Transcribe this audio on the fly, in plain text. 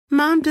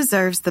Mom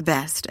deserves the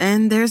best,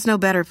 and there's no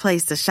better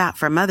place to shop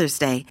for Mother's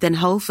Day than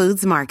Whole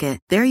Foods Market.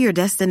 They're your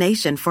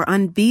destination for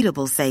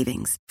unbeatable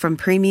savings, from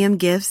premium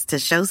gifts to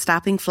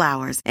show-stopping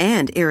flowers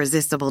and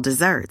irresistible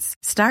desserts.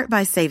 Start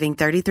by saving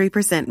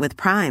 33% with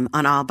Prime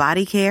on all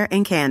body care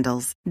and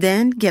candles.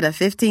 Then get a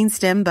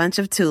 15-stem bunch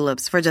of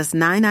tulips for just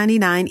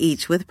 $9.99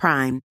 each with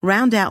Prime.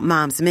 Round out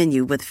Mom's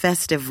menu with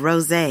festive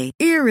rosé,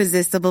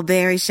 irresistible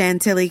berry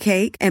chantilly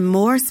cake, and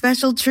more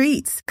special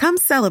treats. Come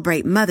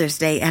celebrate Mother's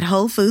Day at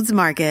Whole Foods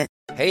Market.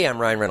 Hey, I'm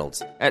Ryan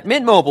Reynolds. At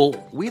Mint Mobile,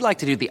 we like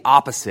to do the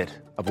opposite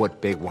of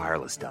what Big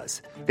Wireless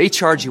does. They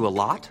charge you a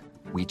lot,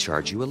 we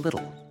charge you a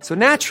little. So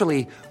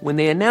naturally, when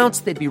they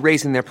announced they'd be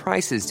raising their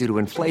prices due to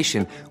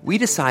inflation, we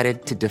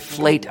decided to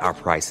deflate our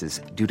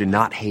prices due to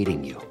not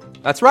hating you.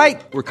 That's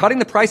right. We're cutting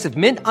the price of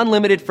Mint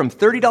Unlimited from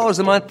 $30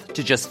 a month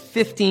to just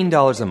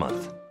 $15 a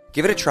month.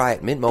 Give it a try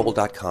at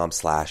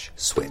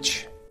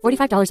mintmobile.com/switch.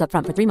 $45 up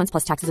front for 3 months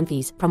plus taxes and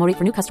fees. Promo rate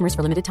for new customers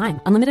for limited time.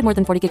 Unlimited more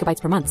than 40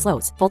 gigabytes per month.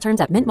 Slows full terms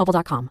at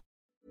mintmobile.com.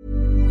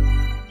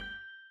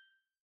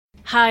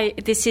 Hi,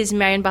 this is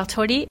Marion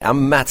Bartoli.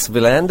 I'm Mats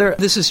Wilander.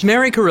 This is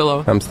Mary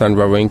Carillo. I'm Stan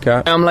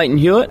Wawrinka. I'm Leighton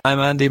Hewitt. I'm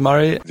Andy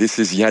Murray. This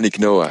is Yannick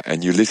Noah,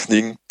 and you're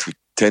listening to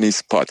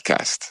Tennis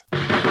Podcast.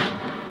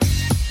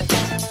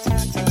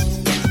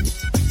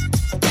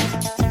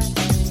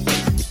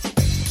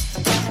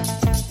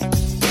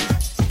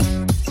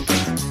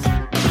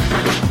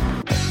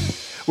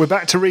 We're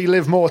back to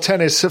relive more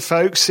tennis,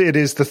 folks. It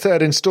is the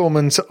third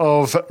instalment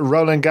of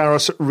Roland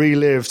Garros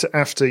Relived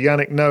after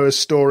Yannick Noah's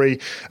story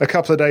a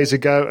couple of days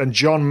ago and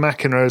John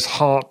McEnroe's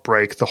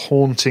heartbreak, the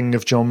haunting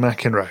of John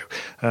McEnroe,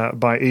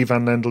 by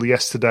Ivan Lendl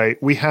yesterday.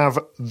 We have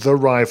the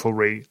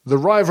rivalry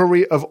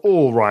of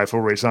all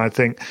rivalries, I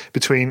think,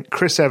 between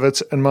Chris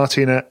Evert and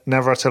Martina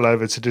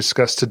Navratilova to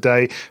discuss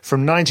today.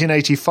 From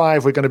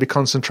 1985, we're going to be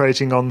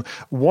concentrating on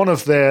one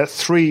of their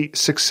three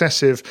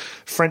successive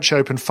French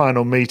Open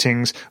final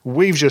meetings.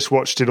 We've just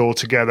watched it all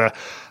together.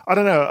 I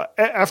don't know,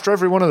 after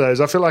every one of those,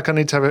 I feel like I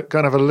need to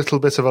have a little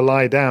bit of a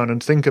lie down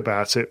and think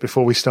about it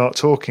before we start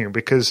talking,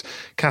 because,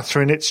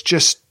 Catherine, it's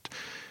just,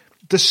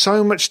 there's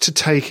so much to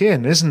take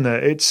in, isn't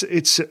there? It's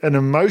an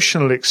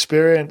emotional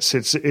experience.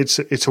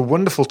 It's a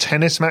wonderful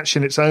tennis match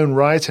in its own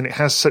right, and it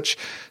has such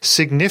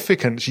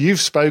significance.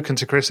 You've spoken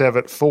to Chris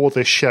Evert for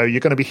this show. You're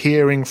going to be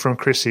hearing from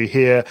Chrissy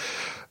here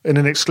in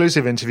an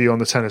exclusive interview on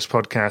the Tennis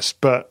Podcast,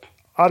 but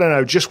I don't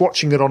know, just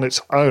watching it on its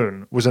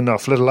own was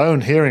enough, let alone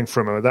hearing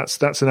from her.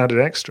 That's an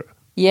added extra.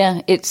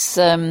 Yeah, it's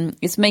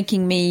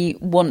making me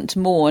want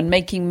more and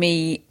making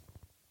me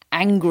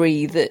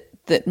angry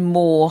that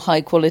more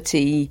high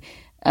quality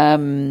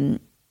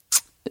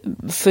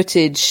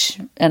footage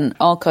and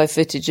archive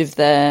footage of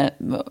their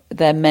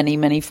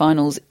many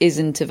finals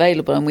isn't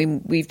available,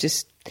 and we've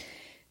just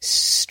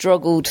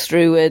struggled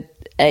through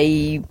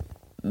a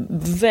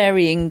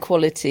varying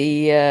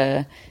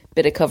quality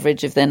bit of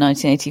coverage of their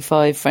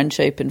 1985 French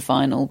Open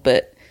final,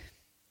 but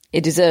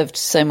it deserved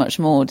so much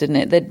more, didn't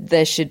it?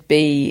 There should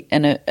be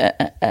an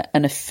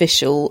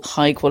official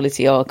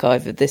high-quality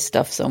archive of this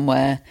stuff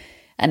somewhere,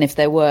 and if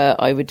there were,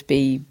 I would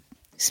be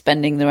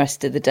spending the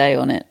rest of the day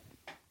on it,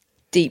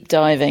 deep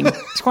diving.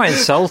 It's quite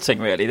insulting,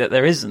 really, that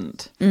there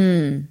isn't.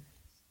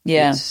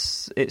 Yeah.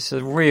 It's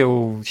a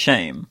real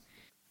shame.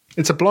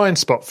 It's a blind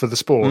spot for the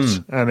sport,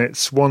 and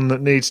it's one that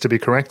needs to be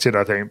corrected,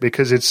 I think,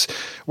 because it's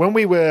when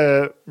we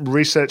were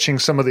researching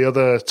some of the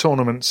other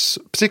tournaments,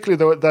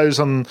 particularly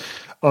those on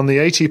the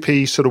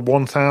ATP sort of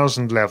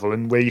 1000 level,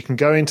 and where you can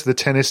go into the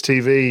Tennis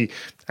TV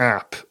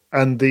app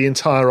and the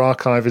entire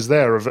archive is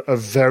there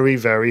of very,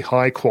 very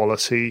high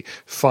quality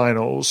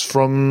finals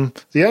from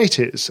the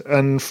 80s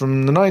and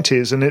from the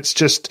 90s, and it's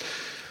just,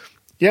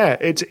 yeah,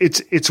 it's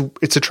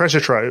a treasure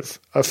trove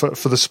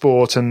for the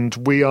sport, and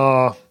we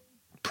are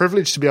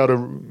privileged to be able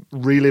to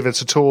relive it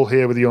at all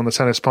here with you on the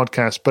Tennis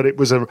Podcast, but it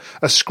was a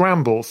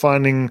scramble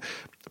finding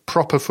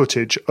proper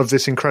footage of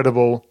this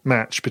incredible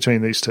match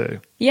between these two.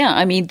 Yeah,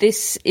 I mean,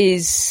 this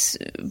is,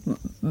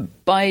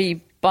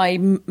 by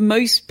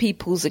most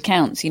people's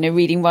accounts,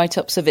 reading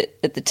write-ups of it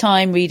at the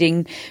time,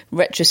 reading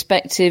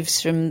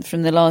retrospectives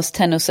from the last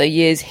 10 or so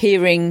years,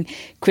 hearing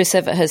Chris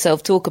Evert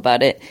herself talk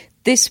about it,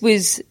 this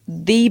was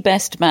the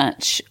best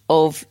match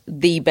of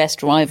the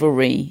best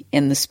rivalry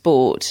in the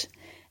sport.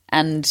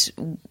 And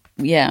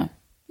yeah,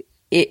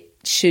 it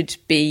should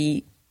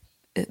be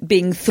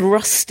being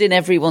thrust in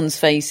everyone's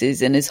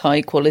faces in as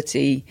high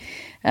quality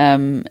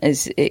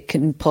as it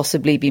can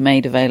possibly be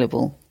made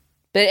available.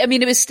 But I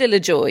mean, it was still a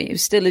joy. It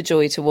was still a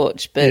joy to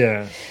watch, but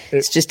yeah,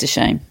 it's just a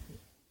shame.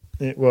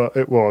 It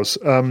was.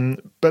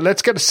 But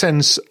let's get a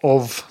sense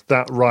of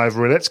that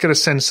rivalry. Let's get a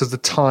sense of the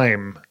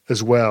time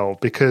as well,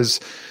 because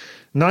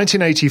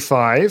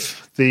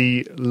 1985,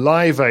 the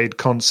Live Aid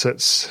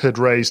concerts had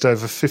raised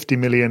over 50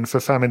 million for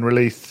famine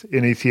relief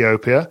in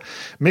Ethiopia.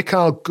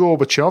 Mikhail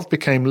Gorbachev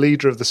became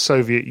leader of the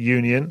Soviet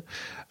Union,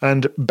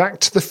 and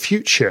Back to the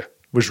Future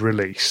was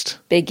released.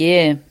 Big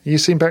year. You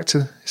seen Back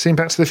to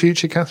the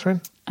Future, Catherine?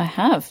 I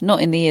have,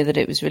 not in the year that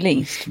it was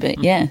released,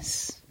 but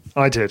yes.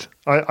 I did.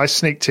 I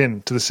sneaked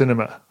in to the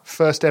cinema.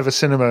 First ever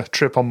cinema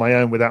trip on my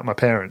own without my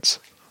parents.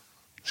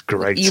 It's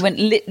great. You went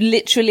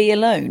literally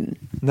alone?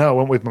 No, I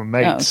went with my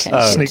mates. Oh,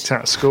 okay. Sneaked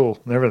out of school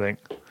and everything.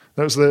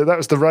 That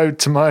was the road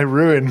to my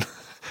ruin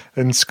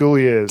in school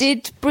years.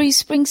 Did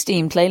Bruce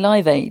Springsteen play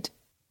Live Aid?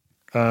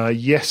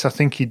 Yes, I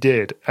think he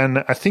did,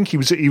 and I think he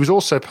was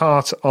also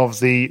part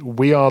of the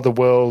 "We Are the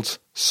World"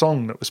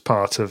 song that was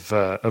part of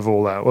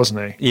all that,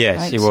 wasn't he? Yes,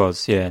 Right. he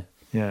was. Yeah,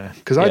 Yeah,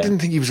 because I didn't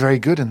think he was very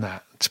good in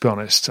that. To be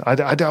honest,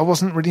 I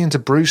wasn't really into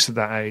Bruce at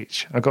that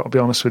age. I got to be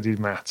honest with you,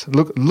 Matt.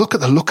 Look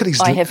at his.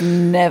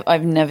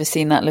 I've never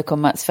seen that look on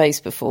Matt's face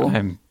before.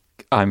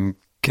 I'm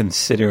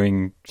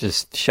considering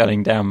just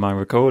shutting down my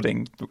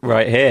recording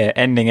right here,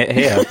 ending it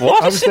here.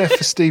 What? I was there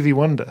for Stevie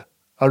Wonder.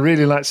 I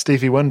really liked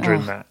Stevie Wonder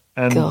in that.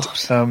 And God.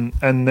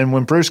 And then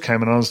when Bruce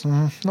came in, I was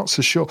not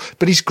so sure.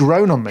 But he's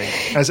grown on me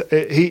as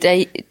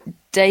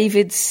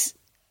David's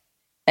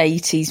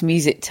 80s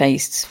music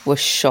tastes were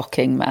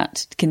shocking,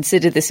 Matt.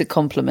 Consider this a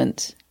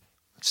compliment.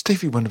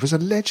 Stevie Wonder was a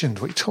legend.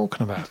 What are you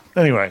talking about?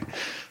 Anyway,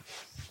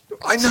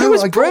 I So know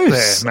was I got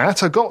Bruce. there,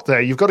 Matt. I got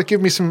there. You've got to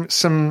give me some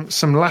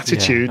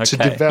latitude to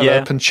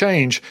develop and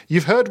change.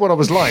 You've heard what I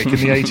was like in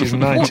the 80s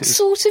and 90s. What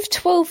sort of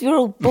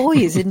 12-year-old boy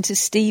is into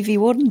Stevie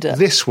Wonder?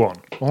 This one,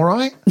 all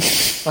right?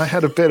 I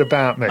had a bit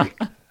about me.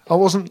 I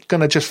wasn't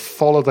going to just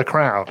follow the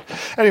crowd.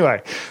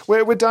 Anyway,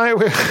 we're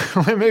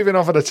moving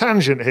off at a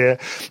tangent here.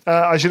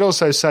 I should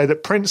also say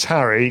that Prince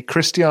Harry,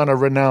 Cristiano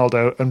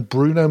Ronaldo and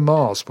Bruno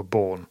Mars were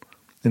born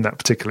in that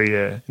particular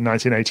year, in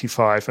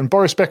 1985. And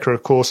Boris Becker,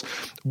 of course,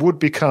 would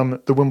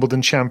become the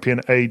Wimbledon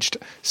champion aged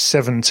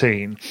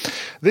 17.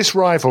 This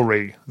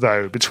rivalry,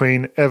 though,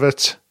 between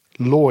Evert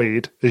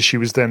Lloyd, as she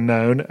was then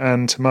known,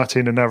 and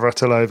Martina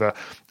Navratilova,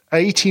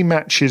 80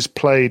 matches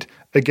played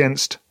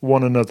against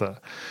one another.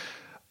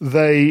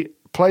 They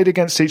played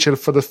against each other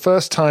for the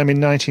first time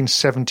in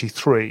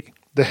 1973.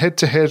 The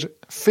head-to-head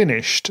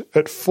finished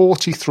at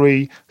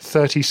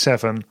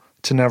 43-37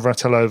 to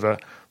Navratilova,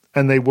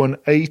 and they won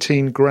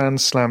 18 Grand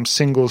Slam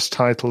singles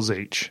titles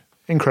each.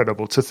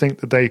 Incredible to think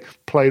that they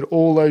played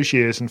all those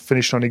years and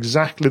finished on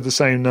exactly the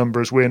same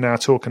number as we're now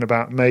talking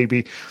about,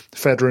 maybe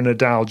Federer,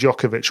 Nadal,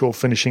 Djokovic all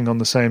finishing on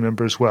the same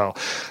number as well.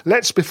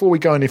 Before we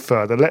go any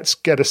further, let's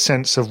get a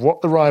sense of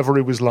what the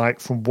rivalry was like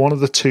from one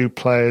of the two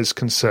players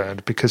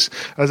concerned, because,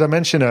 as I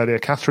mentioned earlier,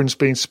 Catherine's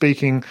been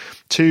speaking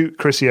to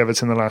Chrissy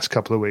Evert in the last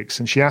couple of weeks,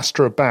 and she asked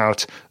her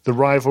about the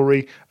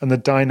rivalry and the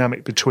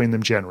dynamic between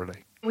them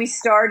generally. We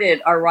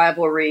started our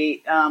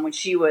rivalry when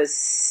she was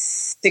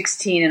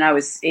 16 and I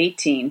was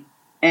 18.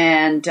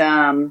 And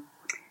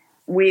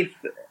we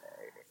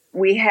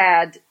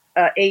had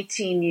an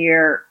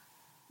 18-year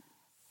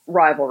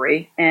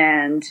rivalry,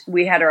 and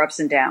we had our ups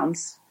and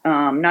downs,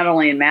 not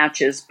only in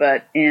matches,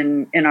 but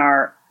in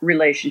our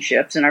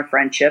relationships and our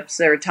friendships.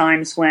 There were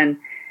times when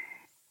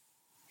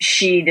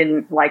she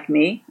didn't like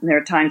me, and there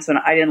were times when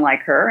I didn't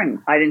like her,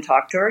 and I didn't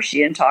talk to her. She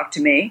didn't talk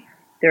to me.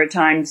 There were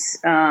times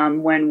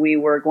when we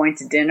were going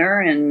to dinner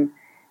and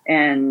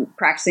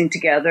practicing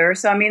together.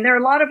 So, I mean, there are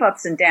a lot of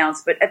ups and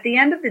downs, but at the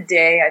end of the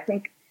day, I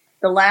think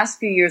the last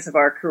few years of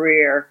our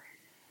career,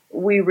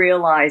 we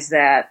realized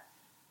that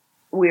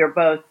we are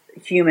both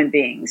human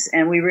beings,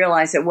 and we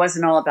realized it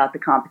wasn't all about the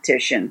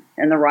competition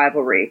and the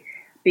rivalry,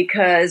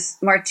 because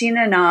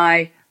Martina and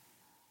I,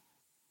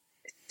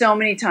 so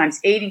many times,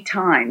 80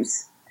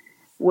 times,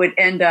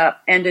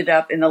 ended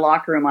up in the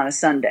locker room on a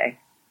Sunday,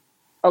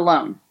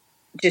 alone,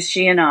 just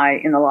she and I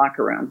in the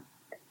locker room.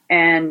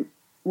 And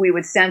we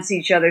would sense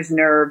each other's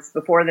nerves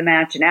before the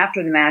match and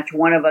after the match.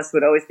 One of us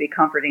would always be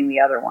comforting the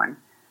other one.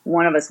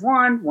 One of us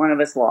won, one of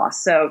us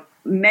lost. So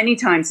many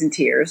times in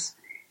tears,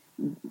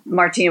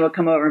 Martina would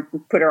come over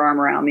and put her arm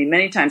around me.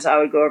 Many times I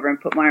would go over and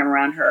put my arm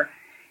around her.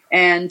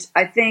 And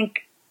I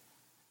think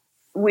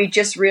we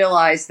just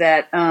realized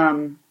that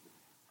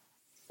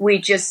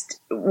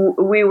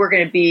we were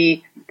going to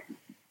be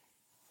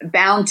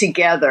bound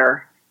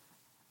together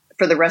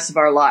for the rest of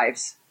our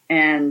lives.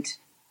 And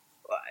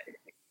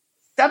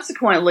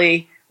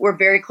subsequently, we're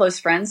very close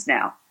friends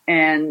now,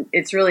 and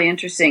it's really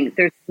interesting.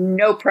 There's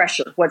no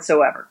pressure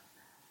whatsoever.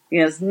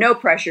 There's no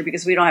pressure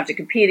because we don't have to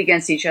compete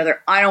against each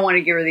other. I don't want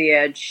to give her the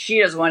edge.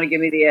 She doesn't want to give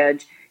me the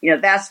edge.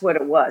 That's what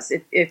it was.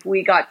 If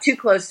we got too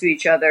close to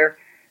each other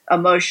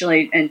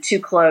emotionally and too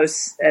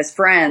close as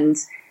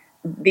friends,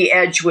 the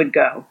edge would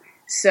go.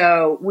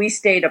 So we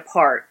stayed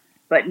apart.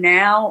 But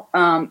now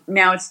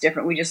it's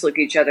different. We just look at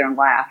each other and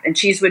laugh. And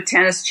she's with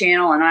Tennis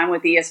Channel, and I'm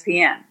with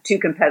ESPN, two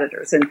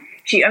competitors. And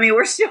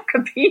we're still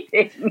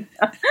competing.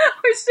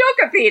 We're still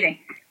competing.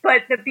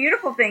 But the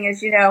beautiful thing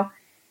is,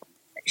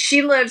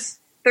 she lives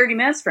 30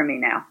 minutes from me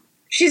now.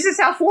 She's in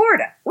South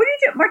Florida. What are you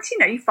doing?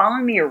 Martina, are you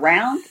following me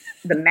around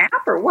the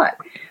map or what?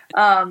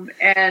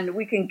 And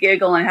we can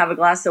giggle and have a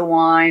glass of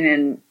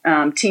wine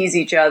and tease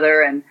each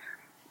other.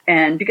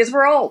 And because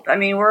we're old,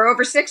 we're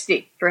over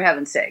 60, for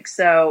heaven's sake.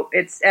 So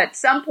it's at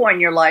some point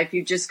in your life,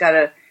 you just got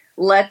to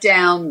let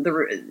down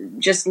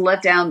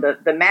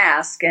the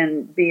mask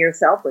and be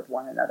yourself with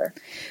one another.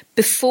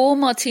 Before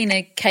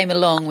Martina came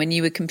along, when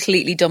you were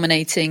completely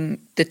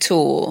dominating the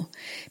tour,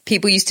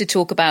 people used to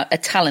talk about a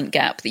talent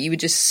gap, that you were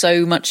just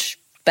so much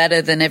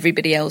better than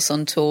everybody else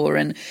on tour.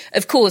 And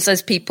of course,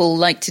 as people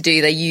like to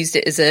do, they used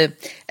it as a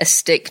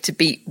stick to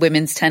beat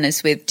women's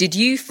tennis with. Did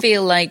you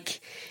feel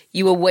like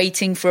you were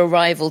waiting for a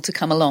rival to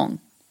come along?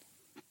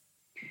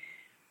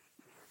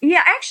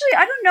 Yeah, actually,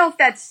 I don't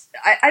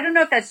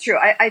know if that's true.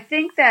 I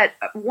think that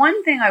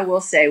one thing I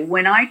will say,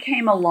 when I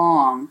came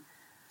along,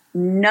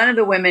 none of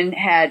the women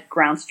had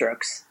ground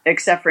strokes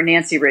except for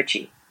Nancy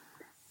Ritchie.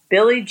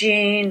 Billie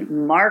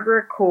Jean,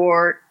 Margaret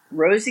Court,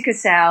 Rosie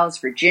Casals,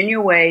 Virginia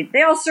Wade,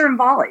 they all served and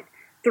volleyed.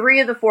 3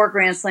 of the 4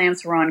 Grand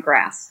Slams were on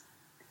grass.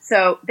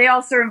 So they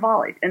all served and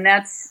volleyed. And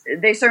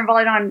they served and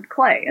volleyed on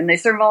clay, and they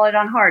served and volleyed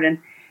on hard.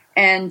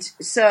 And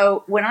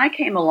so when I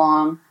came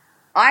along,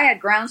 I had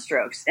ground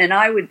strokes, and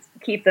I would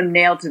keep them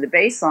nailed to the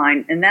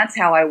baseline, and that's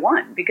how I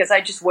won, because I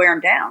just wear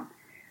them down.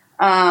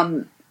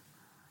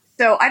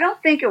 So I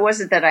don't think it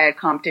wasn't that I had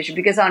competition,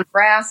 because on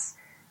grass,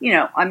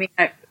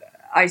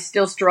 I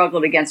still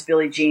struggled against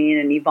Billie Jean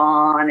and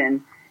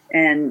Yvonne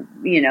and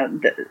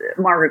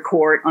Margaret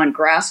Court on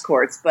grass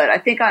courts. But I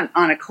think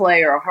on a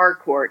clay or a hard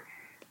court,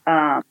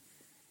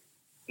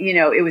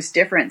 it was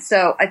different.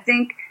 So I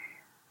think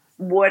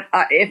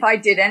if I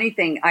did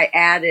anything, I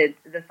added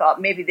the thought,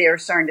 maybe they were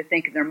starting to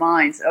think in their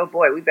minds, oh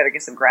boy, we better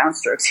get some ground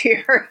strokes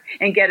here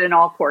and get an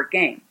all court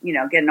game,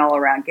 get an all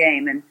around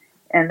game.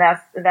 And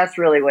that's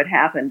really what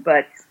happened.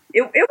 But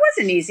it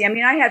wasn't easy. I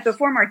mean,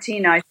 before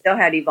Martina, I still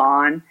had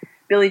Yvonne.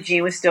 Billie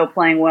Jean was still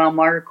playing well.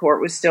 Margaret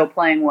Court was still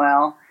playing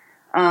well.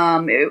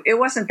 It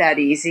wasn't that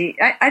easy.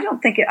 I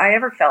don't think I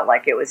ever felt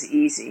like it was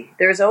easy.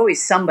 There was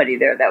always somebody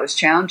there that was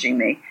challenging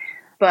me.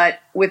 But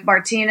with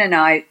Martina and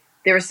I,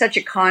 there was such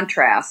a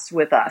contrast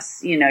with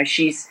us.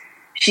 She's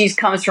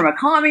comes from a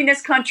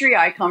communist country.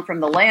 I come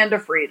from the land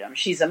of freedom.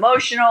 She's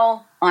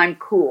emotional. I'm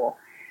cool.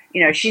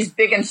 She's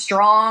big and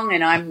strong,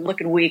 and I'm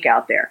looking weak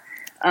out there.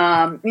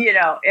 And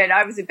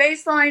I was a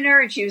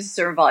baseliner, and she was a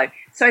serve volley.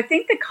 So I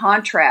think the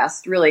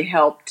contrast really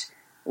helped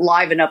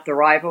liven up the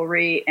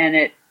rivalry, and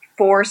it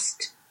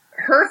forced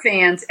her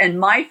fans and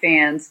my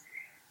fans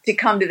to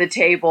come to the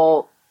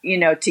table,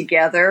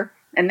 together.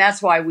 And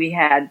that's why we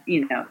had,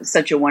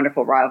 such a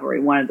wonderful rivalry,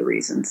 one of the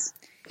reasons.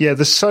 Yeah,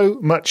 there's so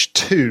much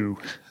to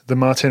the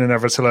Martina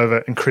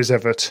Navratilova and Chris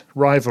Evert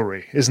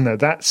rivalry, isn't there?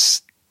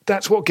 That's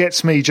what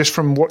gets me just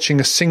from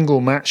watching a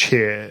single match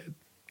here.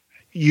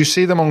 You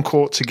see them on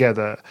court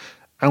together,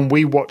 and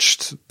we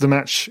watched the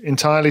match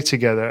entirely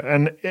together.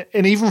 And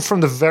even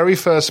from the very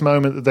first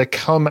moment that they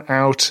come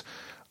out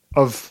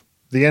of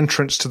the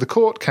entrance to the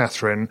court,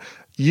 Catherine,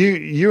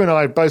 you and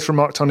I both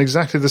remarked on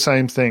exactly the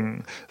same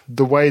thing,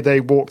 the way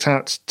they walked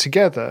out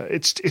together.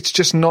 It's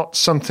just not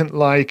something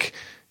like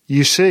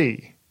you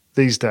see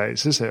these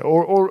days, is it?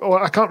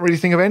 Or I can't really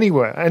think of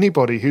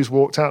anybody who's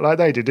walked out like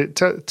they did.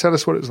 Tell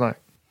us what it was like.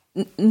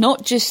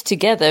 Not just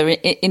together,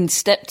 in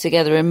step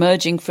together,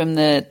 emerging from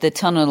the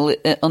tunnel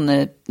on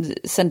the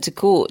centre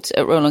court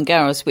at Roland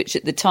Garros, which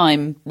at the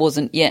time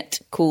wasn't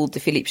yet called the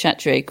Philippe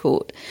Chatrier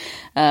court.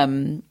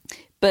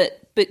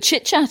 But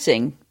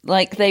chit-chatting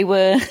like they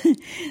were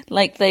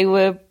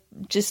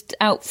just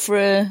out for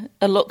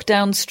a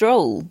lockdown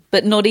stroll,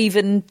 but not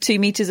even 2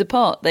 meters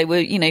apart. They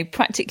were,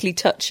 practically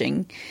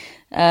touching,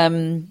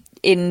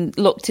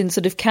 locked in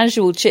sort of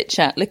casual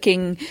chit-chat,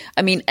 looking.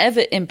 I mean,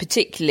 Evert in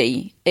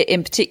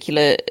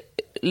particular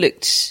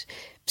looked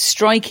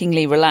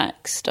strikingly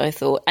relaxed, I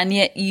thought, and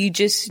yet you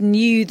just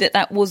knew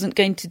that wasn't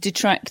going to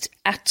detract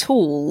at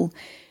all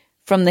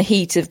from the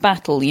heat of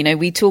battle.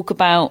 We talk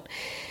about.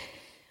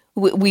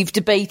 We've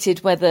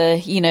debated whether,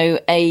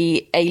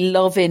 a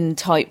love-in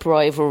type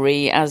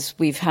rivalry, as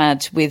we've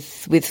had with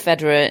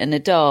Federer and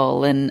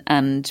Nadal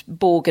and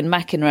Borg and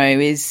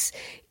McEnroe,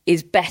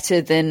 is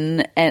better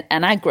than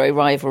an aggro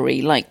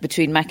rivalry like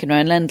between McEnroe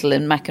and Lendl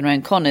and McEnroe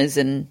and Connors.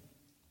 And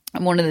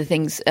one of the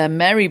things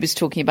Mary was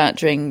talking about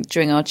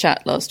during our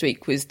chat last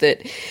week was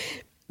that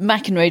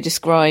McEnroe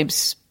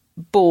describes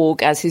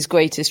Borg as his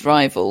greatest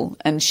rival,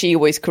 and she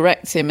always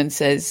corrects him and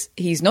says,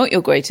 he's not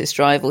your greatest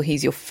rival,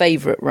 he's your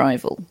favourite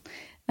rival.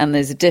 And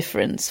there's a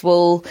difference.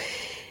 Well,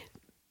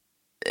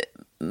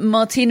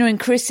 Martina and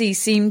Chrissy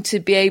seem to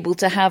be able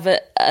to have a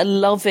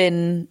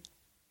love-in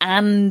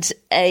and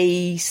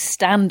a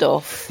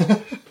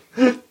standoff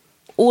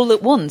all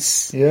at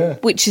once,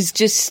 which is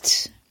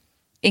just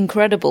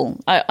incredible.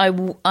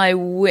 I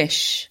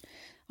wish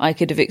I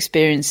could have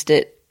experienced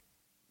it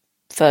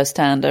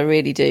firsthand. I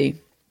really do.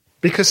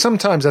 Because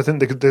sometimes I think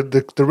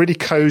the really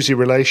cosy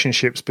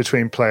relationships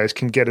between players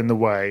can get in the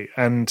way,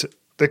 and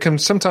they can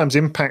sometimes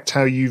impact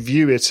how you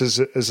view it as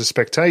a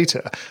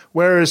spectator.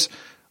 Whereas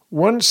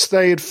once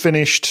they had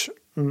finished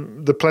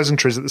the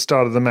pleasantries at the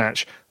start of the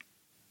match,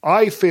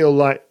 I feel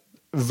like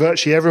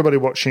virtually everybody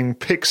watching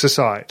picks a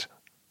side.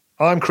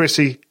 I'm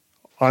Chrissy,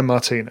 I'm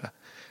Martina.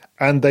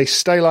 And they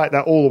stay like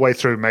that all the way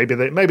through. Maybe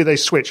they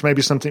switch.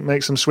 Maybe something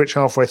makes them switch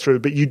halfway through.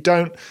 But you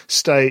don't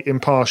stay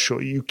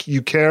impartial. You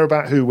care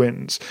about who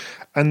wins.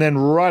 And then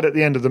right at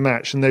the end of the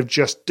match, and they've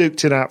just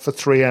duked it out for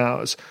 3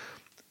 hours,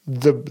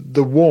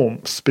 the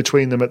warmth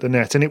between them at the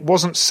net. And it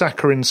wasn't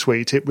saccharine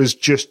sweet. It was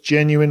just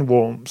genuine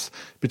warmth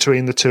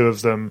between the two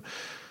of them.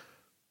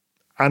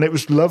 And it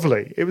was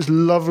lovely. It was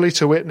lovely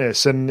to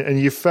witness. And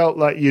you felt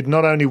like you'd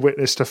not only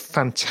witnessed a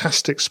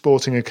fantastic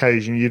sporting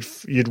occasion,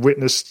 you'd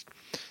witnessed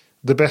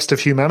the best of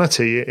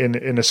humanity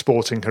in a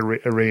sporting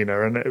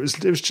arena, and it was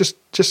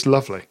just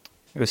lovely.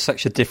 It was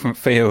such a different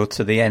feel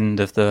to the end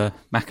of the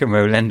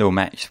McEnroe-Lendl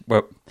match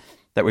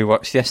that we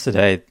watched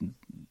yesterday.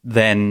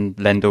 Then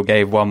Lendl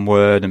gave one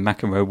word and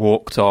McEnroe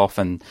walked off,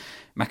 and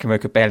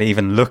McEnroe could barely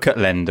even look at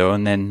Lendl.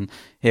 And then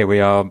here we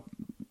are,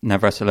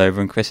 Navratilova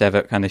and Chris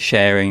Evert kind of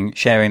sharing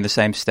the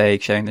same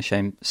stage, sharing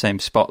the same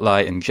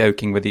spotlight, and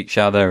joking with each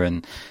other.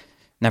 And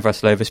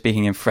Navratilova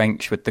speaking in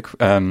French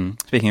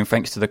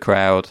to the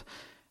crowd.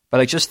 But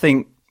I just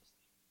think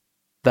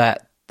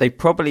that they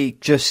probably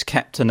just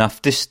kept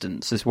enough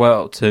distance as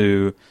well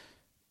to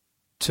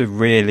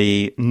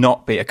really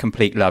not be a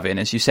complete love-in.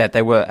 As you said,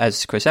 there were,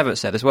 as Chris Evert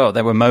said as well,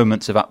 there were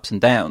moments of ups and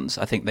downs.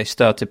 I think they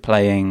started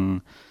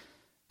playing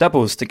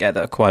doubles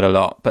together quite a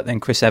lot. But then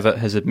Chris Evert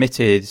has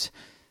admitted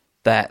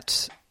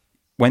that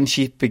when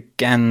she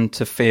began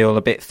to feel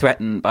a bit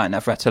threatened by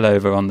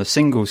Navratilova on the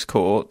singles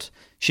court,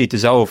 she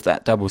dissolved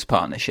that doubles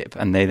partnership,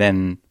 and they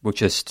then were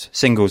just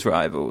singles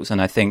rivals.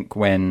 And I think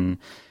when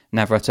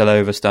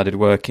Navratilova started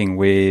working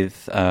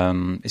with,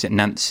 is it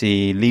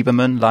Nancy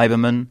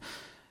Lieberman,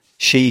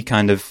 she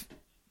kind of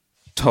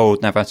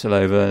told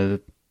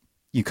Navratilova,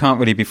 you can't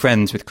really be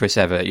friends with Chris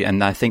Evert.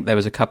 And I think there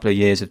was a couple of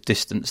years of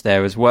distance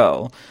there as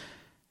well.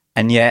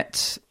 And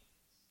yet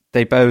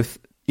they both,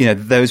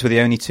 those were the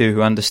only two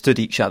who understood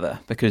each other,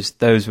 because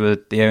those were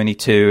the only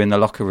two in the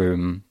locker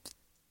room,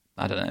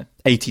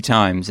 80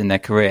 times in their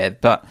career,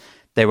 but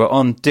they were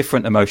on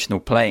different emotional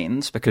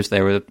planes because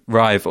they were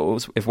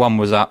rivals. If one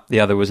was up, the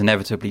other was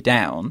inevitably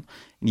down,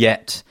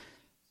 yet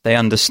they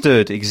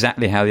understood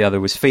exactly how the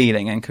other was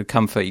feeling and could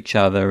comfort each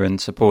other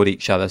and support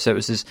each other. So it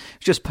was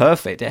just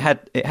perfect. It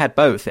had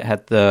both. It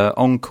had the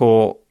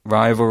on-court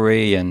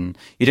rivalry, and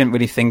you didn't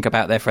really think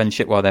about their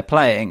friendship while they're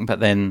playing, but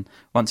then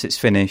once it's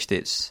finished,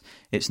 it's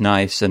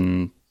nice,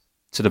 and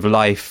sort of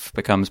life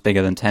becomes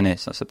bigger than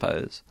tennis, I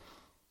suppose.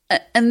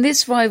 And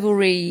this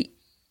rivalry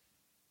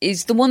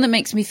is the one that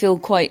makes me feel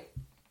quite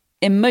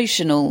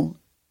emotional,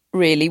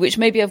 really, which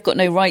maybe I've got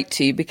no right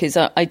to, because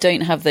I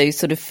don't have those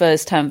sort of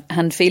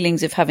first-hand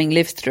feelings of having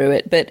lived through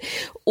it. But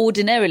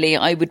ordinarily,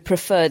 I would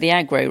prefer the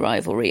aggro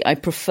rivalry. I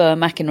prefer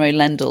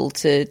McEnroe-Lendl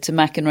to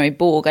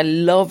McEnroe-Borg. I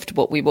loved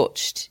what we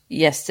watched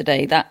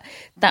yesterday.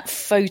 That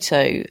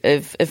photo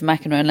of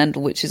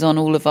McEnroe-Lendl, which is on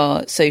all of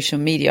our social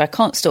media, I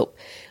can't stop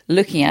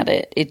looking at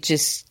it. It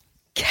just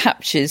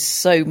captures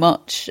so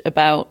much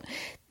about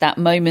that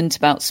moment,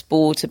 about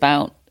sport,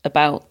 about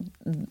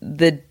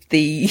the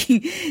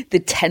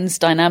tense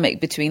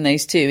dynamic between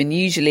those two. And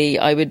usually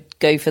I would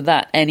go for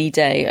that any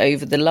day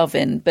over the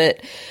love-in. But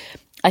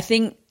I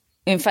think,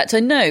 in fact, I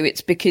know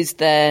it's because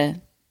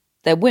they're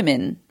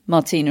women,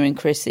 Martina and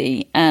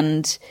Chrissy,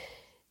 and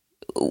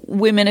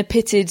women are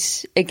pitted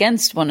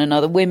against one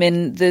another.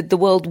 Women, the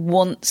world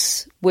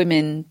wants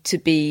women to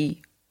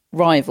be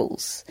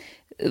rivals.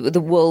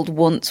 The world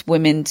wants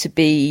women to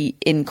be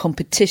in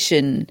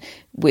competition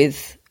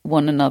with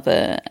one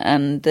another,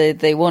 and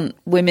they want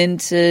women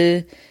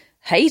to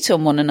hate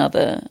on one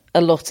another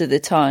a lot of the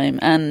time.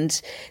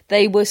 And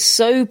they were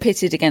so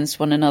pitted against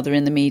one another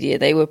in the media.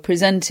 They were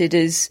presented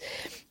as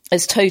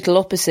total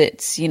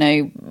opposites.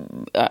 I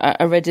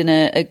read in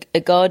a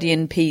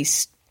Guardian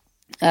piece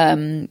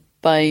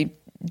by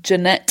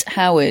Jeanette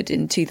Howard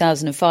in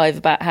 2005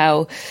 about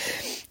how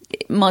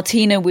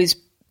Martina was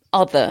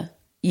other.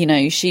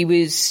 She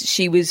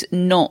was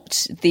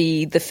not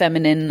the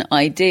feminine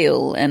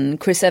ideal, and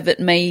Chris Evert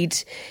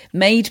made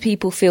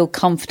people feel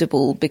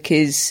comfortable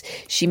because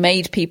she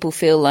made people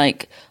feel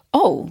like,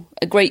 oh,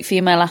 a great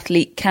female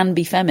athlete can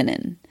be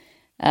feminine.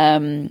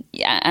 And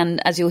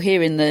as you'll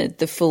hear in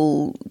the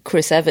full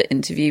Chris Evert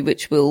interview,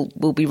 which we'll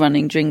be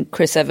running during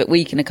Chris Evert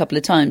Week in a couple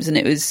of times, and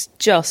it was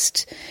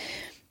just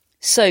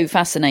so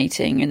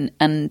fascinating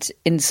and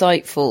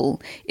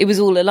insightful. It was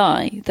all a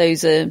lie.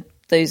 Those are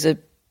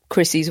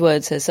Chrissy's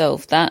words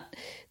herself. That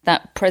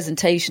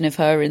presentation of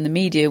her in the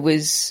media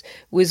was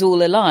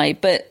all a lie,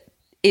 but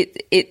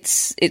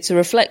it's a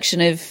reflection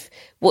of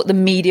what the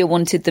media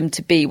wanted them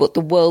to be, what the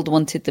world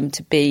wanted them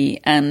to be,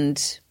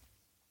 and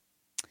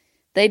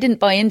they didn't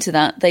buy into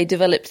that. They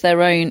developed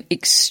their own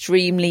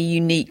extremely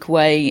unique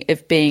way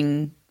of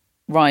being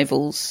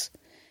rivals,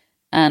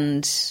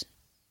 and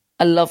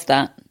I love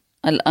that.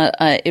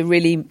 It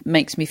really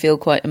makes me feel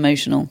quite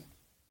emotional.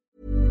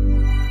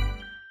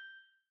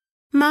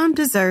 Mom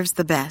deserves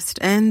the best,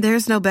 and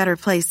there's no better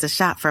place to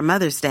shop for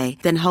Mother's Day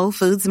than Whole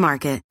Foods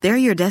Market. They're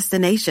your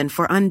destination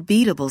for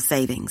unbeatable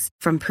savings,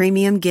 from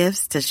premium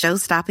gifts to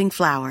show-stopping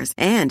flowers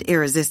and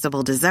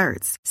irresistible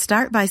desserts.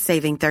 Start by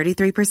saving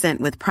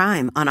 33% with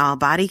Prime on all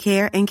body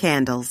care and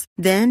candles.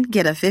 Then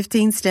get a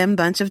 15-stem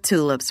bunch of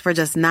tulips for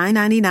just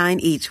 $9.99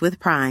 each with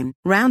Prime.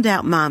 Round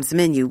out Mom's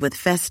menu with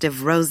festive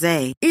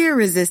rosé,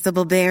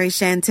 irresistible berry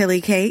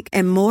chantilly cake,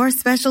 and more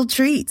special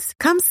treats.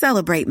 Come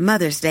celebrate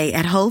Mother's Day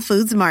at Whole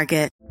Foods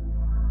Market.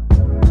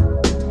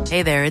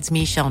 Hey there, it's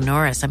Michelle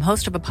Norris. I'm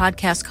host of a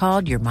podcast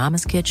called Your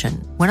Mama's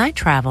Kitchen. When I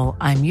travel,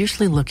 I'm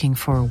usually looking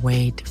for a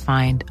way to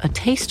find a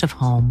taste of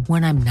home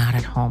when I'm not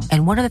at home.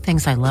 And one of the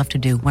things I love to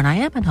do when I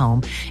am at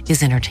home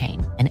is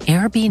entertain. And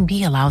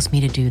Airbnb allows me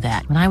to do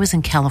that. When I was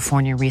in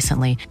California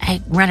recently,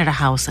 I rented a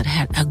house that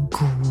had a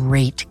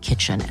great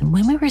kitchen. And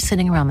when we were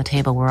sitting around the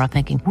table, we're all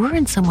thinking, we're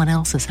in someone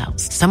else's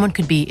house. Someone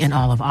could be in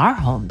all of our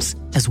homes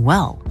as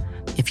well.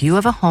 If you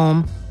have a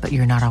home, but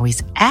you're not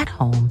always at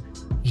home,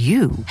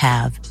 you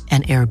have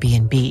an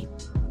Airbnb.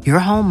 Your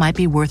home might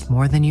be worth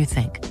more than you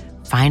think.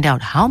 Find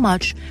out how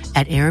much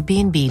at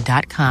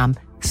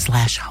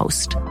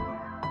airbnb.com/host.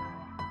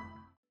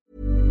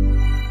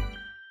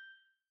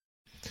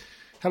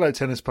 Hello,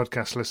 Tennis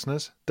Podcast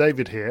listeners.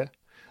 David here.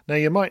 Now,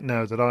 you might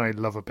know that I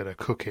love a bit of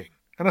cooking,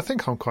 and I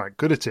think I'm quite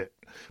good at it.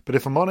 But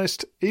if I'm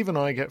honest, even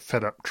I get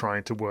fed up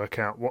trying to work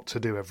out what to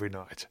do every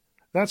night.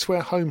 That's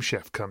where Home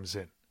Chef comes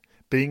in.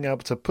 Being able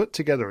to put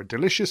together a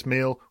delicious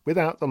meal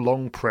without the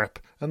long prep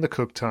and the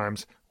cook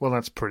times, well,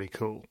 that's pretty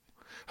cool.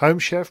 Home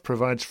Chef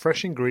provides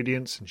fresh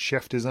ingredients and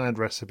chef-designed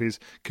recipes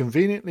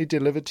conveniently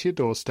delivered to your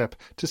doorstep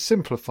to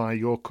simplify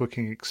your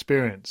cooking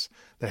experience.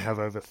 They have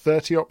over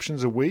 30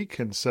 options a week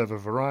and serve a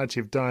variety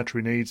of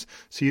dietary needs,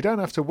 so you don't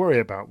have to worry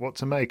about what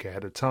to make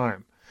ahead of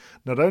time.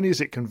 Not only is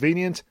it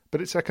convenient,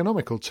 but it's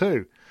economical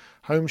too.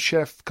 Home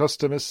Chef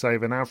customers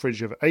save an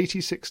average of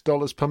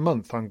 $86 per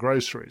month on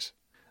groceries.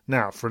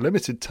 Now, for a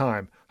limited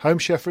time, Home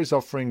Chef is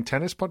offering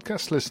Tennis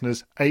Podcast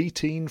listeners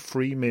 18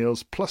 free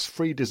meals plus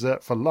free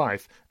dessert for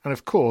life and,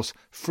 of course,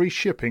 free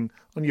shipping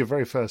on your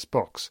very first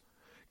box.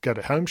 Go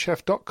to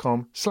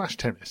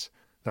homechef.com/tennis.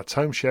 That's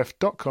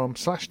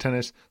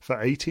homechef.com/tennis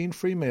for 18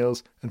 free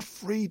meals and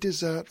free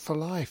dessert for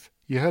life.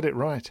 You heard it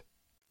right.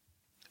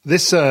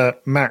 This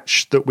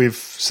match that we've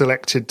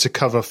selected to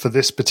cover for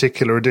this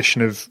particular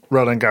edition of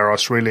Roland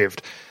Garros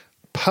Relived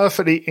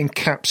perfectly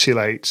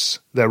encapsulates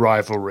their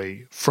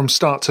rivalry from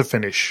start to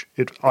finish,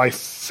 I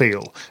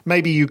feel.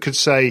 Maybe you could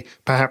say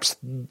perhaps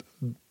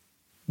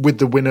with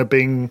the winner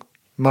being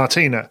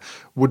Martina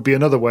would be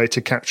another way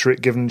to capture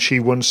it, given she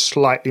won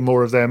slightly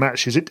more of their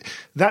matches.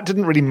 That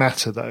didn't really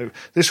matter, though.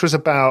 This was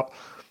about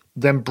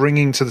them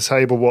bringing to the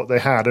table what they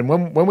had. And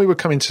when we were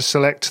coming to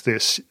select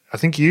this, I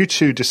think you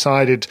two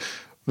decided,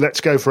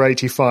 let's go for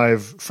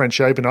 85 French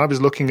Open. I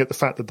was looking at the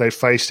fact that they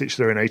faced each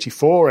other in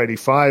 84,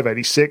 85,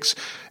 86.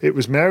 It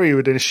was Mary who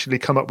had initially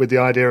come up with the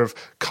idea of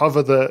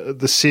cover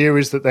the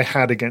series that they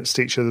had against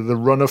each other, the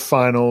run of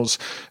finals,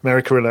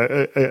 Mary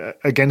Carrillo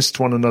against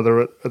one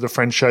another at the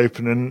French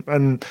Open.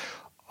 And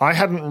I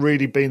hadn't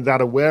really been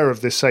that aware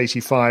of this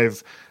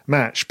 85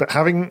 match, but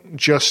having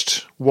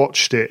just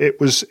watched it, it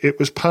was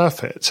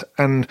perfect.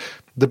 And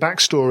the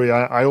backstory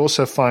I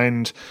also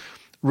find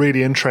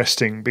really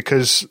interesting,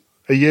 because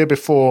a year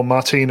before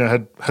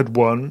Martina had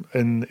won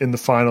in the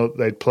final that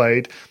they'd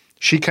played,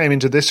 she came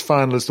into this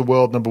final as the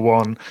world number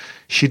one.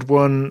 She'd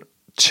won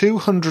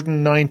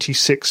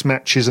 296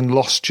 matches and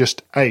lost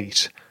just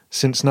 8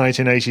 since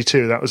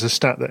 1982. That was a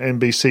stat that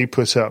NBC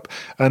put up.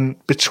 And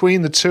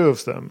between the two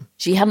of them,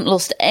 she hadn't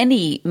lost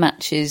any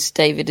matches,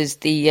 David, as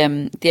the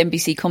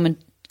NBC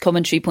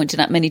commentary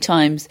pointed out many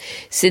times,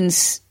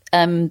 since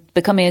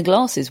becoming a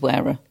glasses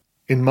wearer.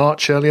 In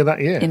March earlier that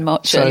year.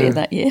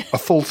 A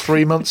full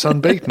 3 months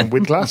unbeaten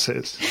with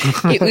glasses.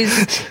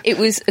 It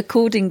was,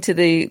 according to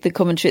the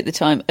commentary at the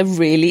time, a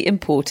really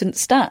important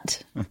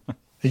stat.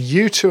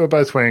 You two are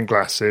both wearing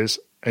glasses,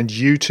 and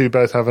you two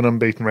both have an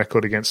unbeaten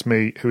record against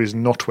me, who is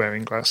not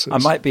wearing glasses. I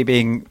might be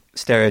being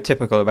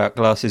stereotypical about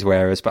glasses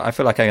wearers, but I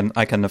feel like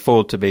I can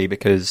afford to be,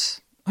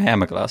 because I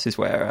am a glasses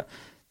wearer.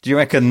 Do you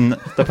reckon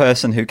the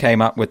person who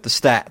came up with the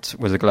stat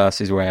was a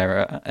glasses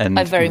wearer? And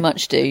I very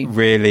much do.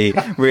 Really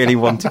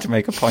wanted to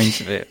make a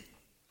point of it.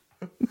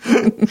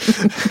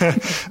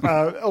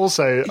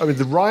 Also, I mean,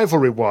 the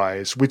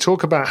rivalry-wise, we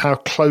talk about how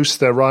close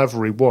their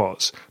rivalry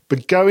was,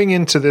 but going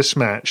into this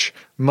match,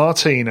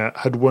 Martina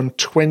had won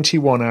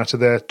 21 out of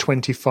their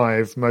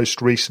 25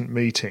 most recent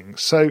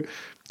meetings. So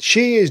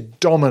she is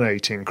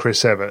dominating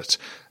Chris Evert.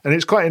 And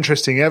it's quite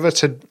interesting.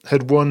 Evert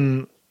had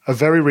won a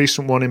very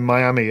recent one in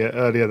Miami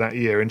earlier that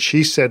year, and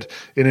she said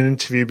in an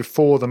interview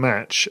before the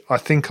match, I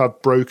think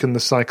I've broken the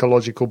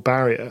psychological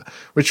barrier,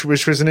 which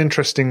was an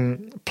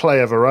interesting play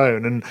of her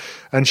own.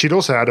 And she'd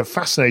also had a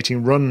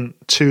fascinating run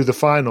to the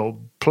final,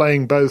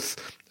 playing both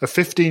a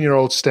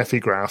 15-year-old Steffi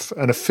Graf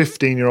and a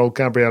 15-year-old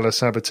Gabriela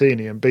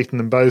Sabatini, and beaten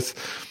them both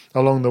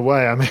along the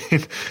way. I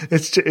mean,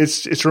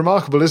 it's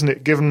remarkable, isn't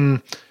it,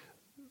 given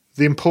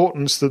the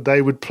importance that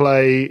they would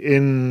play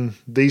in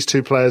these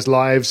two players'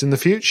 lives in the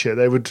future.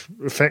 They would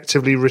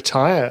effectively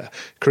retire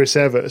Chris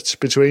Evert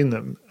between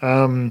them.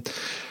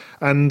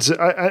 And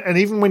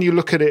even when you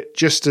look at it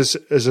just as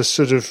a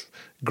sort of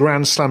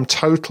Grand Slam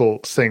total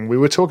thing, we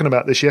were talking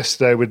about this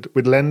yesterday with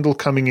Lendl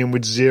coming in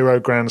with 0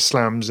 Grand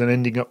Slams and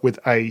ending up with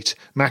 8,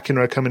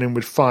 McEnroe coming in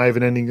with 5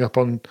 and ending up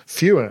on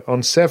fewer,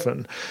 on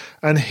 7.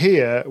 And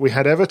here we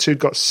had Evert who'd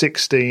got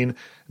 16,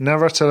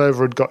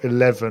 Navratilova had got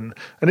 11,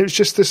 and it was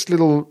just this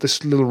little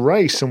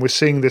race, and we're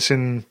seeing this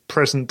in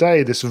present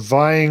day, this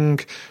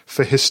vying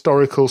for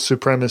historical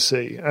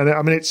supremacy. And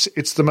I mean,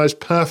 it's the most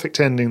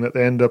perfect ending that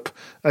they end up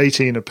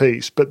 18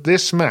 apiece. But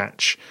this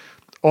match,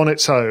 on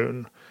its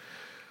own,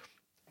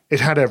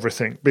 it had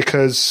everything,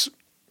 because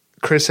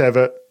Chris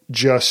Evert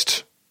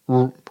just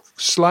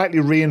slightly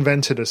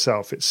reinvented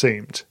herself, it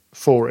seemed,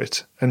 for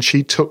it, and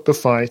she took the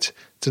fight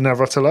to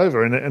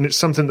Navratilova, and it's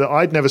something that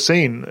I'd never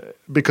seen,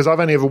 because I've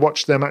only ever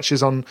watched their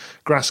matches on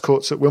grass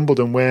courts at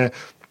Wimbledon, where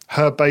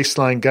her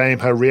baseline game,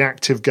 her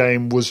reactive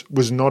game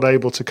was not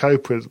able to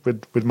cope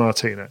with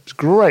Martina. It's a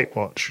great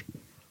watch.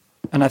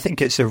 And I think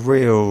it's a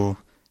real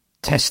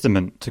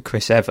testament to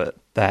Chris Evert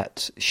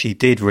that she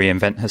did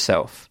reinvent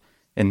herself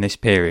in this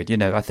period. You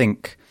know, I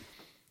think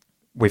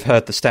we've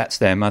heard the stats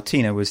there.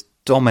 Martina was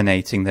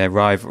dominating their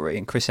rivalry,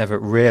 and Chris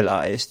Evert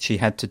realised she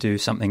had to do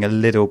something a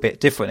little bit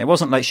different. It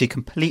wasn't like she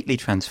completely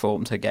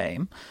transformed her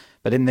game,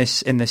 but in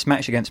this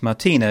match against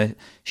Martina,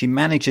 she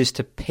manages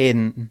to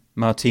pin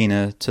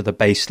Martina to the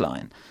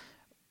baseline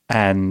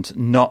and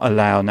not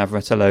allow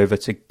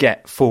Navratilova to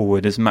get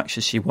forward as much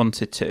as she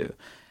wanted to.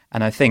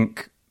 And I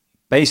think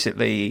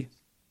basically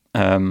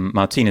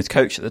Martina's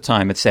coach at the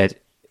time had said,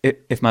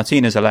 if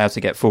Martina's allowed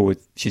to get forward,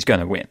 she's going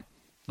to win.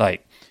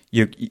 Like,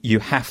 you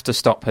have to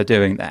stop her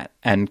doing that.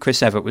 And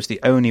Chris Evert was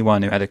the only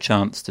one who had a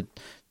chance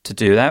to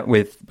do that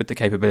with the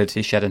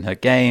capability she had in her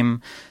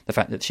game, the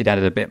fact that she'd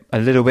added a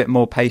little bit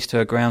more pace to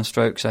her ground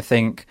strokes, I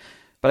think.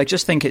 But I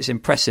just think it's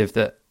impressive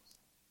that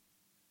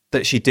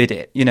she did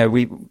it. You know,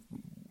 we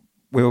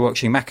were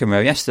watching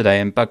McEnroe yesterday,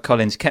 and Bud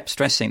Collins kept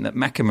stressing that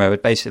McEnroe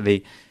had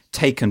basically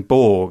taken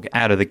Borg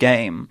out of the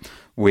game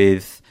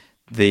with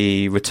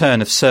the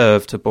return of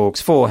serve to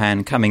Borg's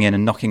forehand coming in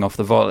and knocking off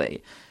the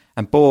volley.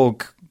 And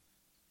Borg,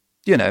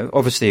 you know,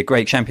 obviously a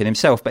great champion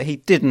himself, but he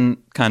didn't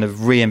kind of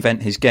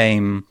reinvent his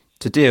game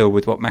to deal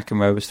with what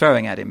McEnroe was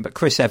throwing at him. But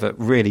Chris Evert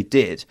really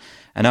did.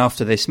 And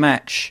after this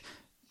match,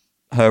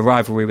 her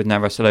rivalry with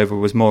Navratilova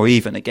was more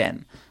even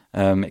again.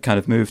 It kind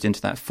of moved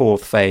into that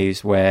fourth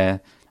phase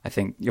where I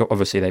think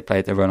obviously they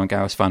played the Roland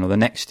Garros final the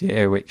next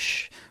year,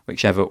 which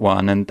Evert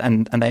won,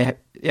 and they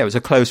it was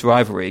a close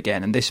rivalry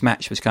again. And this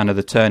match was kind of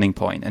the turning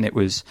point, and it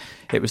was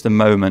the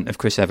moment of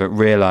Chris Evert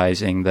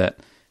realizing that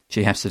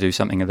she has to do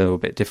something a little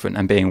bit different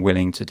and being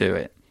willing to do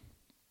it.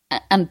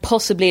 And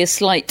possibly a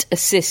slight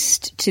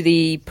assist to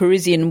the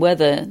Parisian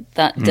weather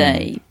that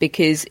day,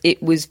 because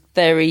it was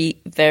very,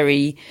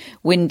 very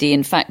windy.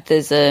 In fact,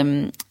 there's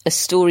a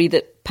story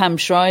that Pam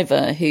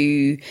Shriver,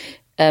 who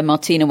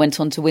Martina went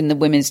on to win the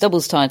women's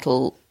doubles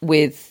title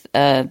with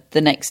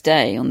the next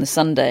day, on the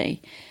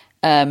Sunday.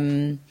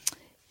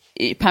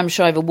 Pam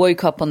Shriver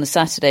woke up on the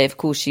Saturday. Of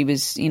course, she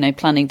was,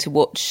 planning to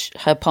watch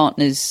her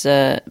partner's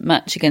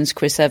match against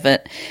Chris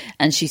Evert,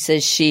 and she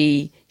says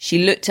she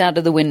looked out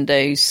of the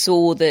window,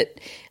 saw that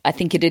I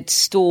think it had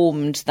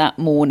stormed that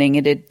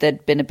morning.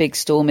 There'd been a big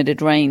storm. It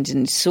had rained,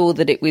 and saw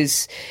that it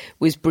was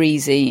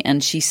breezy.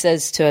 And she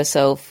says to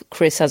herself,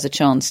 "Chris has a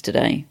chance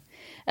today,"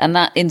 and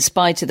that, in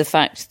spite of the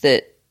fact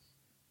that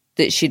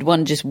she'd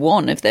won just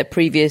one of their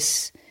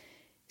previous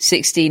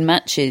 16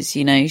 matches.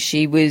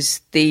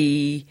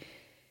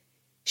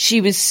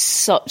 She was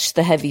such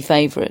the heavy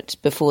favourite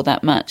before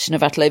that match,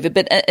 Navratilova.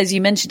 But as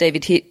you mentioned,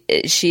 David,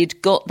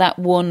 she'd got that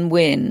one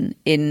win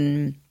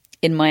in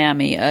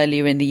Miami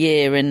earlier in the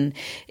year, and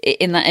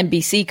in that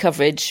NBC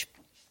coverage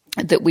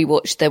that we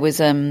watched, there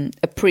was a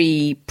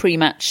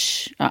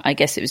pre-match, I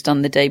guess it was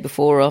done the day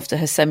before or after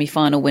her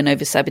semi-final win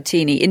over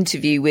Sabatini,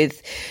 interview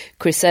with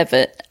Chris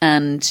Evert,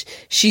 and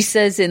she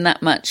says in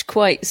that match,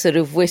 quite sort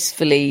of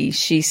wistfully,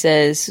 she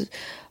says,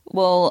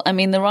 "Well, I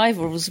mean, the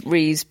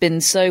rivalry's been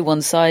so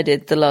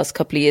one-sided the last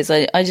couple of years.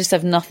 I just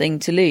have nothing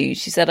to lose."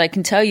 She said, "I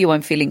can tell you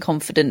I'm feeling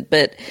confident,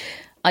 but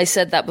I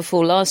said that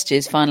before last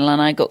year's final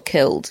and I got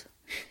killed."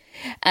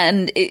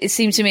 And it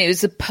seemed to me it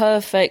was the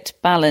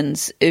perfect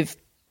balance of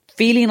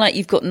feeling like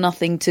you've got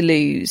nothing to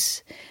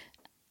lose,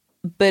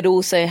 but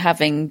also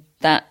having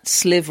that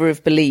sliver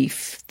of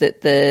belief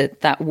that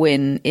that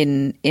win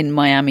in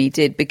Miami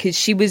did, because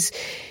she was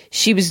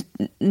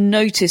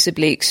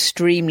noticeably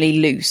extremely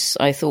loose,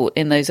 I thought,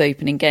 in those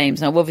opening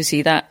games. Now,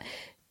 obviously, that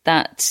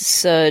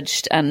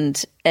surged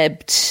and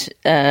ebbed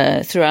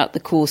throughout the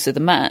course of the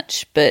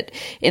match, but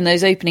in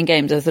those opening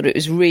games, I thought it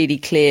was really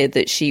clear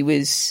that she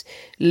was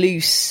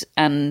loose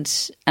and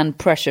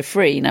pressure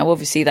free. Now,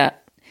 obviously, that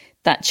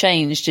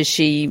changed as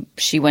she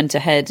went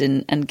ahead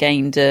and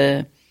gained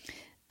a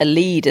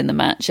lead in the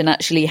match, and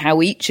actually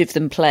how each of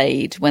them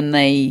played when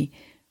they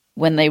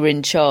were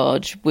in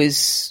charge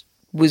was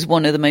was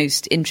one of the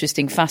most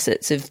interesting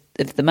facets of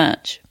the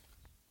match.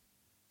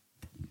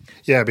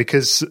 Yeah,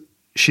 because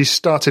she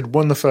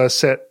won the first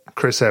set,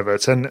 Chris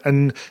Evert, and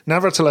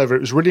Navratilova,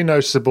 it was really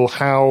noticeable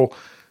how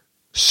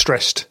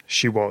stressed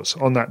she was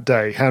on that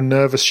day, how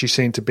nervous she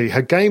seemed to be.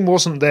 Her game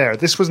wasn't there.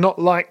 This was not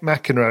like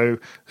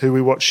McEnroe, who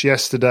we watched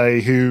yesterday,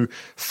 who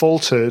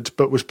faltered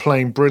but was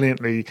playing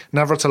brilliantly.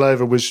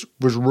 Navratilova was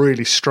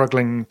really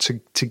struggling to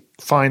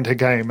find her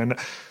game, and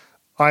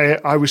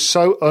I was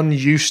so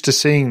unused to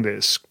seeing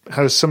this.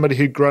 As somebody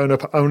who'd grown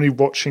up only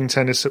watching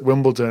tennis at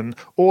Wimbledon,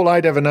 all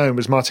I'd ever known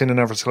was Martina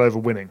Navratilova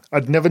winning.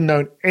 I'd never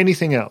known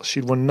anything else.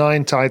 She'd won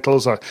 9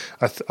 titles.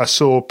 I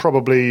saw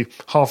probably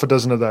half a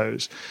dozen of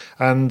those.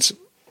 And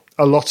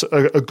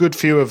a good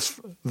few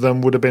of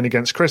them would have been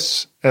against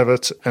Chris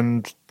Evert,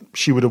 and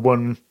she would have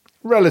won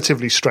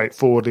relatively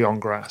straightforwardly on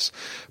grass.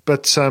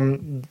 But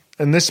in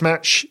this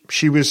match,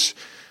 she was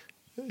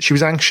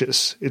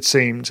anxious, it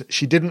seemed.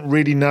 She didn't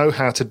really know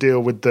how to deal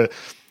with the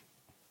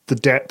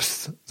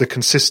depth, the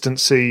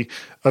consistency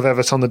of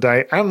Evert on the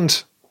day,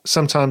 and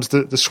sometimes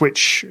the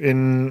switch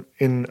in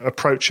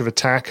approach of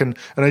attack, and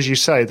as you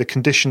say, the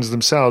conditions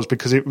themselves,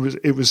 because it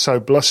was so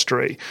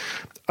blustery.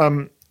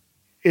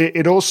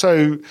 It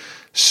also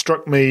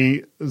struck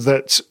me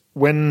that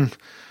when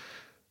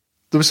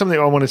there was something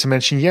I wanted to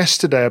mention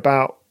yesterday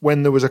about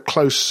when there was a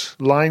close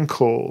line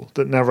call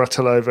that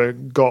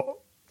Navratilova got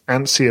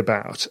antsy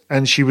about,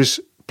 and she was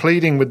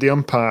pleading with the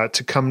umpire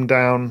to come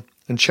down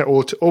and check,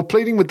 or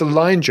pleading with the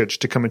line judge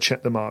to come and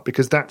check the mark,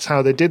 because that's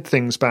how they did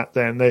things back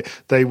then.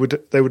 They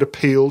would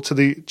appeal to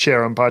the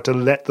chair umpire to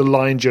let the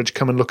line judge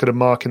come and look at a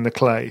mark in the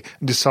clay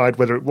and decide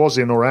whether it was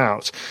in or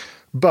out.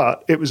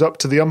 But it was up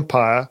to the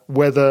umpire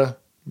whether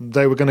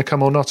they were going to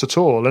come or not at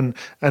all. And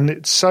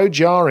it's so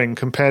jarring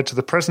compared to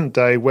the present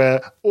day,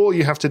 where all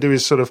you have to do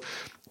is sort of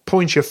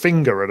point your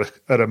finger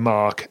at a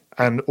mark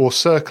or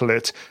circle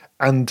it,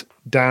 and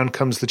down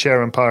comes the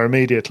chair umpire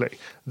immediately.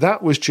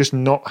 That was just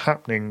not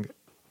happening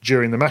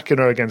during the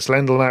McEnroe against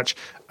Lendl match,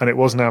 and it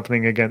wasn't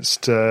happening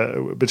against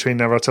between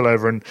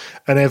Navratilova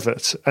and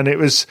Evert. And it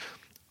was,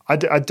 I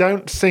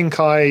don't think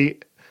I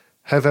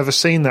have ever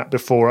seen that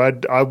before.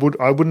 I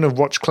wouldn't have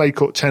watched clay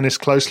court tennis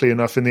closely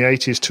enough in the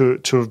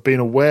 80s to have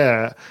been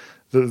aware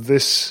that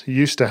this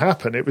used to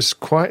happen. It was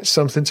quite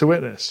something to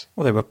witness.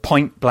 Well, they were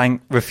point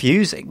blank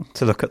refusing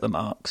to look at the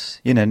marks.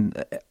 You know,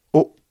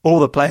 all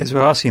the players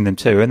were asking them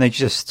to, and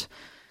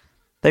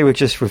they were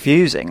just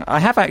refusing. I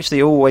have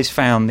actually always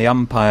found the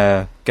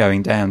umpire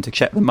going down to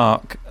check the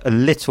mark a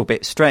little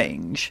bit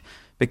strange,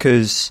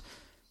 because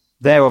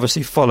they're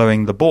obviously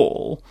following the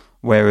ball,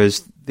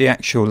 whereas the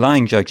actual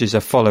line judges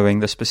are following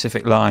the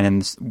specific line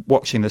and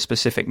watching the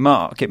specific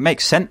mark. It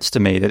makes sense to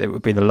me that it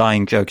would be the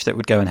line judge that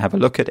would go and have a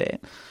look at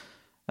it.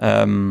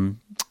 I'm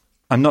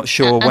not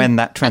sure when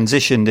that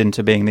transitioned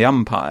into being the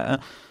umpire.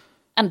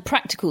 And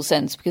practical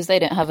sense, because they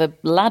don't have a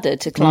ladder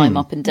to climb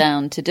up and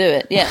down to do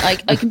it. Yeah,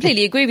 I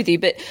completely agree with you.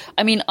 But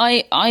I mean,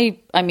 I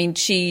mean,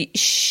 she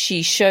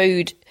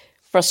showed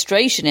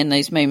frustration in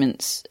those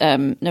moments,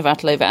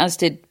 Navratilova, as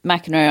did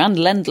McEnroe and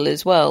Lendl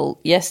as well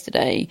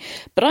yesterday.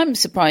 But I'm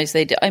surprised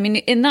they did. I mean,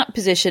 in that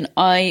position,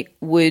 I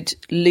would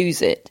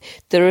lose it.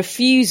 The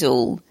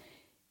refusal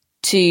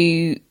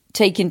to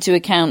take into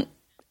account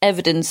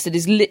evidence that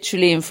is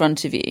literally in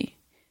front of you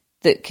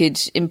that could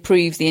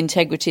improve the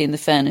integrity and the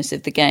fairness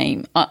of the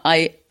game.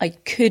 I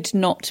could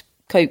not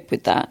cope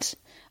with that.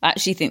 I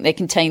actually think they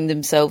contained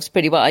themselves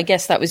pretty well. I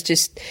guess that was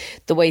just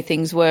the way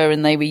things were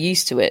and they were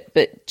used to it,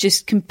 but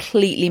just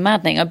completely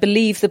maddening. I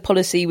believe the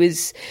policy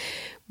was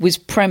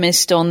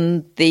premised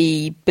on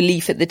the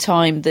belief at the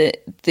time that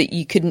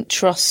you couldn't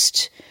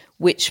trust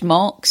which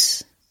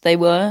marks they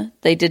were.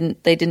 They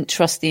didn't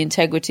trust the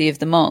integrity of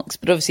the marks,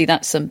 but obviously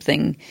that's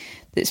something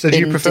that's been discredited. So do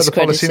you prefer the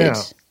policy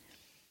now?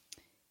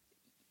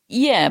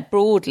 Yeah,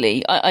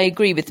 broadly. I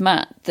agree with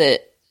Matt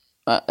that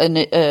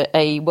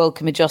a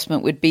welcome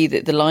adjustment would be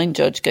that the line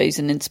judge goes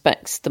and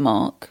inspects the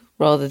mark,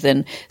 rather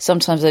than,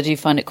 sometimes I do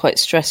find it quite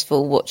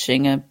stressful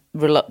watching a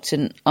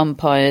reluctant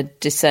umpire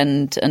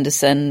descend and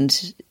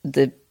ascend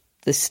the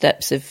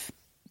steps of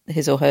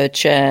his or her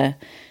chair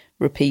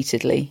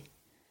repeatedly.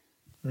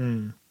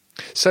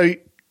 So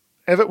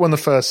Evert won the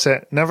first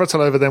set.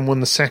 Navratilova then won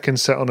the second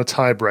set on a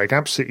tie-break.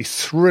 Absolutely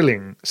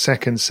thrilling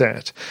second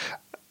set.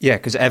 Yeah,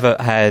 because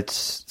Evert had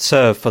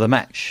served for the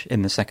match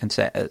in the second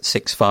set at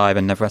 6-5,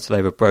 and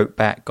Navratilova broke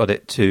back, got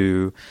it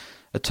to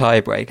a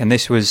tie-break. And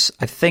this was,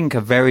 I think,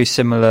 a very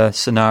similar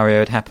scenario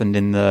had happened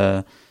in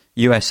the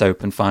US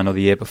Open final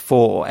the year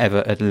before.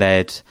 Evert had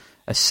led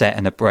a set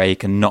and a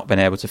break and not been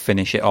able to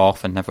finish it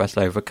off, and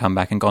Navratilova had come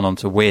back and gone on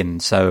to win.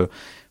 So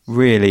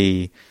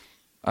really,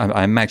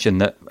 I imagine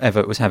that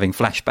Evert was having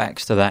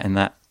flashbacks to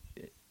that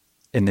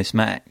in this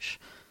match.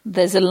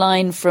 There's a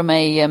line from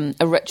a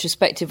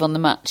retrospective on the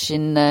match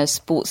in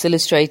Sports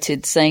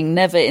Illustrated saying,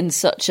 "Never in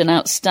such an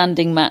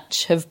outstanding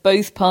match have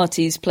both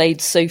parties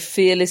played so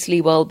fearlessly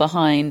while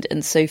behind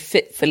and so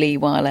fitfully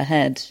while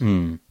ahead,"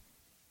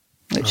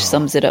 which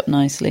sums it up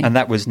nicely. And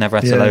that was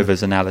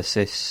Navratilova's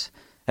analysis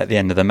at the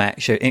end of the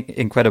match.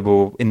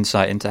 Incredible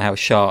insight into how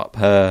sharp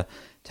her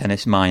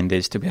tennis mind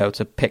is to be able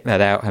to pick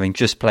that out. Having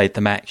just played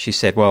the match, she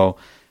said, well,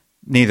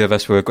 neither of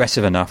us were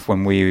aggressive enough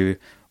when we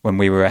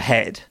were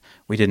ahead.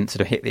 We didn't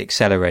sort of hit the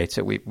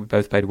accelerator. We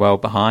both played well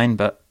behind,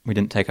 but we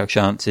didn't take our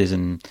chances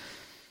and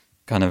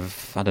kind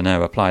of, I don't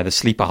know, apply the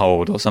sleeper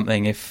hold or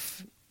something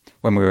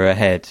when we were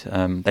ahead.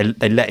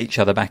 They let each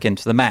other back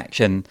into the match,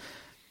 and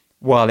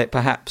while it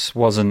perhaps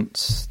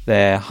wasn't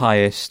their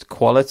highest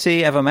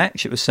quality ever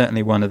match, it was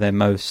certainly one of their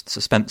most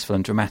suspenseful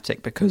and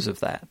dramatic because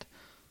of that.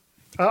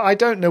 I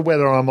don't know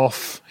whether I'm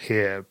off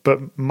here,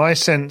 but my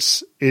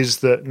sense is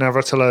that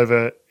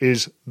Navratilova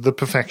is the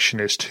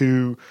perfectionist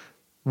who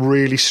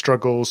really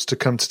struggles to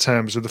come to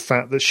terms with the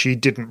fact that she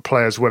didn't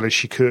play as well as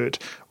she could,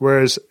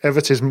 whereas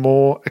Evert is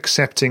more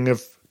accepting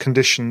of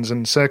conditions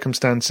and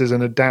circumstances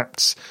and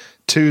adapts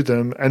to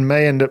them and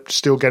may end up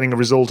still getting a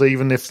result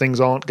even if things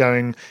aren't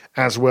going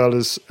as well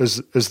as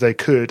they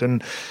could.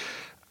 And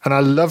I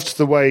loved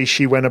the way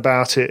she went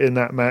about it in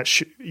that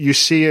match. You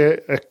see a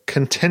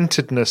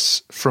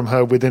contentedness from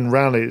her within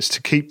rallies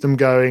to keep them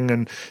going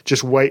and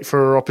just wait for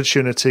her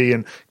opportunity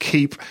and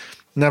keep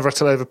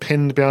Navratilova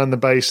pinned behind the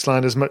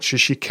baseline as much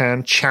as she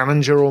can,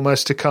 challenge her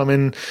almost to come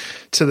in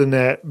to the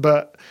net.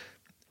 But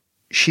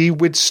she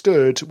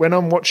withstood. When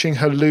I'm watching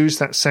her lose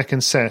that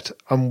second set,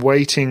 I'm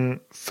waiting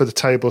for the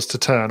tables to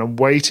turn. I'm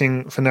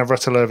waiting for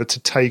Navratilova to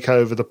take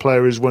over, the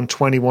player who's won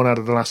 21 out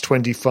of the last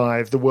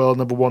 25, the world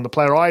number one, the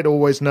player I'd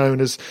always known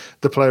as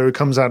the player who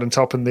comes out on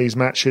top in these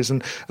matches.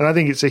 And I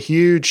think it's a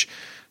huge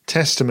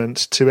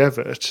testament to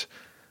Evert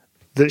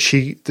that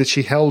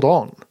she held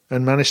on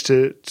and managed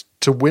to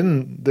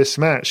win this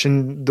match,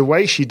 and the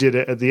way she did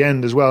it at the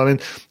end as well. I mean,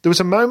 there was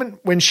a moment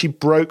when she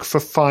broke for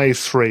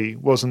 5-3,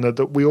 wasn't there,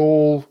 that we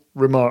all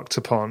remarked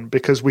upon,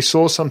 because we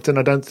saw something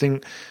I don't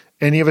think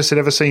any of us had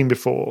ever seen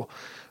before,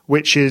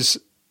 which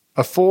is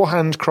a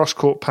forehand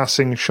cross-court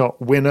passing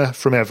shot winner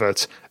from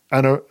Evert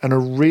and a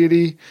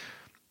really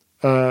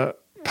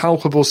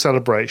palpable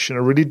celebration,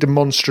 a really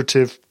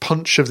demonstrative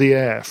punch of the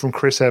air from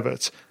Chris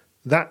Evert.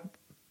 That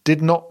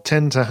did not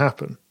tend to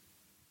happen.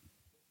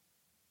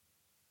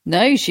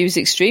 No, she was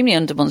extremely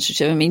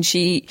undemonstrative. I mean,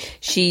 she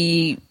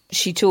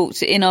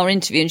talked in our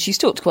interview, and she's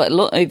talked quite a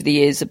lot over the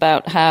years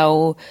about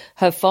how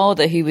her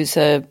father, who was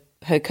her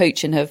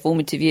coach in her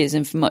formative years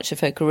and for much of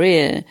her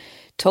career,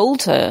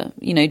 told her,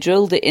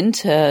 drilled it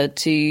into her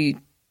to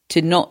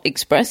not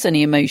express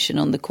any emotion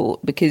on the court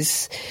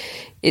because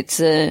it's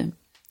a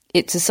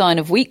sign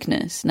of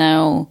weakness.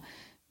 Now,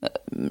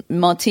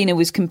 Martina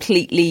was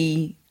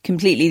completely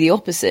the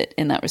opposite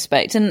in that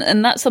respect,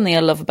 and that's something I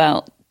love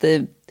about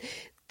the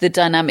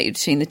dynamic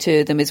between the two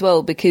of them as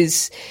well,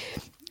 because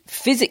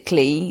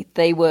physically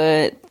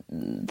that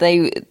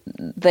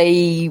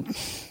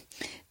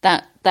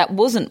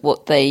wasn't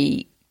what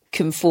they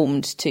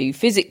conformed to.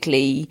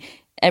 Physically,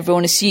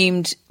 everyone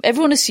assumed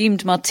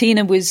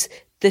Martina was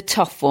the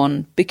tough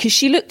one because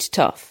she looked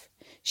tough.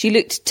 She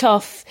looked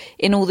tough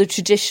in all the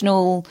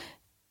traditional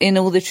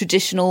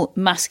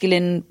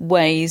masculine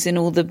ways, in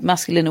all the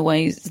masculine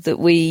ways that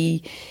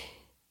we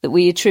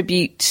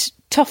attribute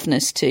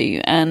toughness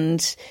to,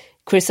 and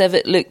Chris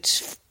Evert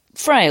looked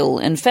frail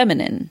and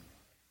feminine,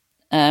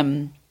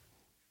 and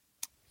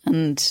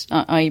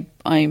I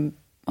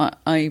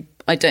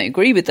don't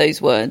agree with those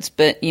words,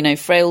 but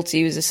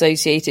frailty is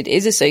associated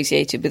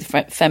with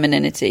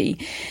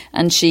femininity,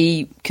 and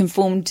she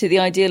conformed to the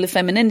ideal of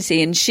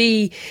femininity. And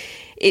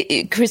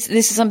Chris,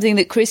 this is something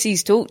that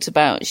Chrissy's talked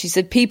about. She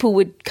said people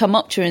would come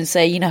up to her and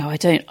say, I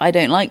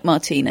don't like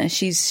Martina.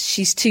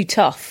 She's too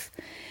tough,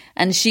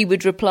 and she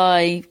would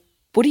reply,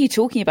 "What are you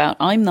talking about?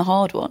 I'm the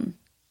hard one.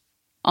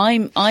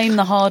 I'm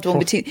the hard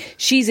one."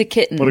 She's a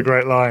kitten. What a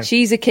great line.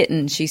 She's a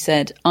kitten, she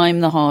said. I'm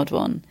the hard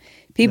one.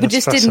 People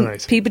just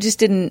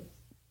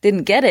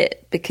didn't get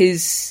it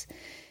because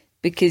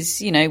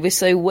we're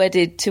so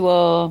wedded to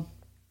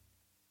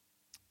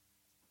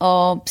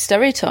our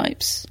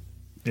stereotypes.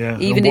 Yeah.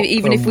 Even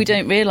if we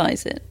don't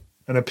realise it.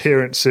 And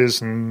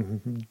appearances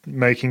and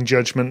making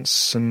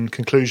judgments and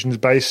conclusions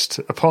based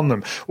upon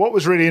them. What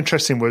was really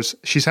interesting was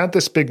she's had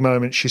this big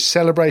moment. She's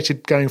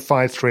celebrated going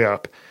 5-3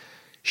 up.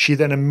 She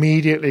then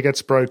immediately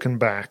gets broken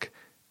back.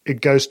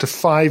 It goes to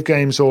 5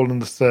 games all in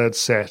the third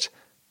set.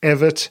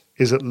 Evert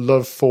is at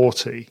love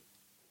 40.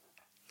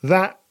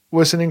 That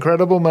was an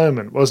incredible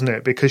moment, wasn't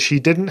it? Because she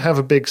didn't have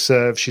a big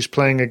serve. She's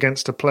playing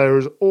against a player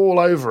who's all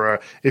over her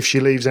if she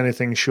leaves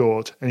anything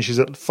short. And she's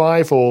at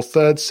 5-all,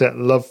 third set,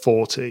 love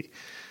 40.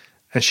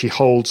 And she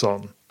holds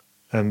on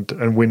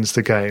and wins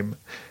the game.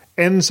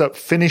 Ends up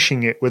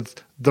finishing it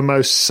with the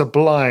most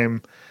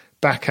sublime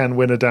backhand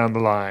winner down the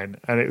line,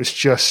 and it was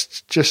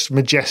just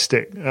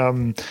majestic.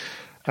 And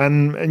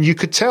you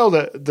could tell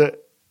that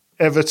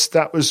Evert,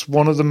 that was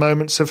one of the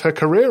moments of her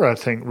career, I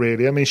think,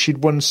 really. I mean,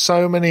 she'd won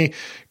so many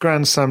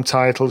Grand Slam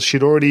titles.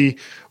 She'd already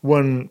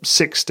won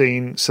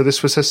 16, so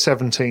this was her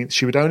 17th.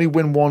 She would only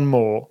win one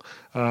more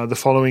the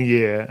following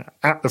year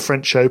at the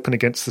French Open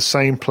against the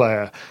same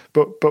player.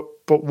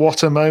 But but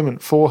what a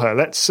moment for her.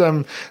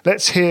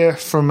 Let's hear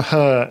from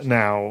her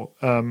now,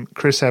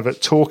 Chris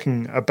Evert,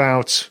 talking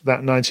about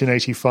that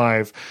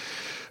 1985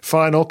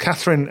 final.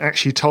 Catherine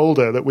actually told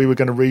her that we were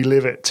going to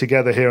relive it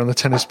together here on the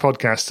Tennis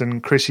Podcast,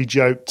 and Chrissy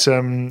joked, you're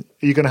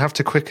going to have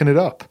to quicken it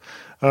up,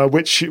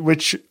 which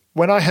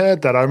when I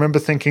heard that, I remember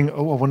thinking, I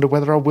wonder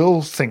whether I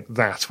will think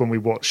that when we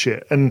watch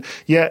it. And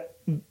yet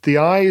the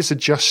eyes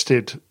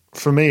adjusted,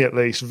 for me at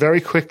least,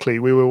 very quickly.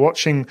 We were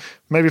watching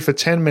maybe for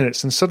 10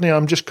 minutes, and suddenly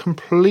I'm just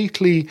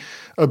completely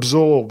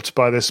absorbed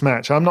by this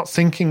match. I'm not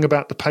thinking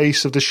about the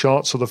pace of the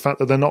shots or the fact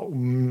that they're not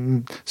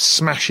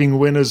smashing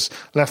winners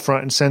left,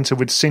 right and centre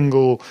with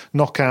single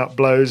knockout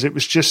blows. It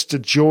was just a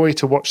joy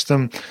to watch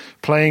them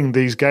playing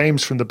these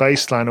games from the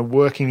baseline and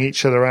working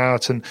each other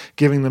out and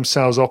giving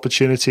themselves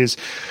opportunities.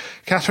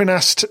 Catherine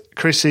asked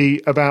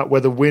Chrissy about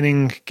whether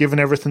winning, given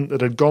everything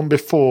that had gone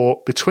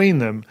before between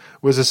them,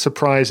 was a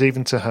surprise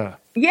even to her.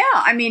 Yeah,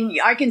 I mean,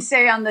 I can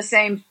say on the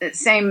same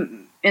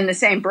in the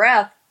same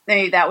breath,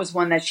 that was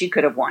one that she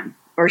could have won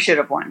or should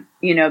have won,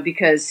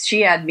 because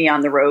she had me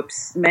on the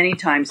ropes many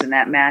times in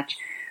that match.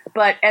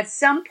 But at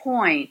some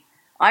point,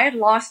 I had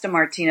lost to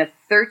Martina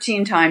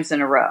 13 times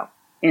in a row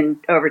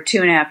in over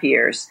 2.5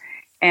 years.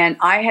 And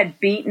I had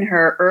beaten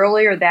her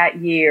earlier that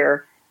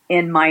year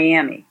in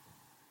Miami.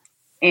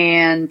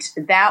 And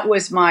that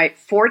was my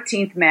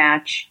 14th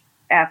match.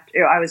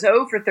 After I was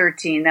 0 for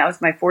 13, that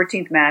was my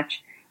 14th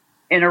match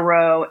in a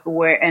row.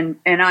 And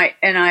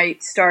I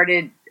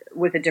started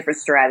with a different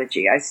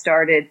strategy. I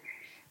started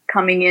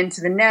coming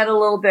into the net a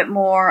little bit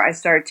more. I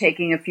started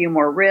taking a few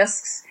more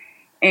risks,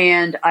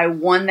 and I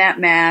won that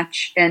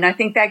match. And I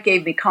think that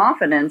gave me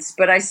confidence.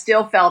 But I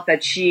still felt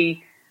that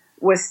she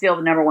was still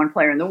the number one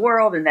player in the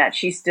world, and that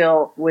she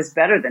still was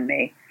better than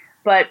me.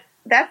 But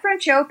that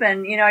French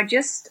Open,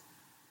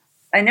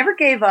 I never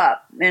gave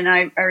up. And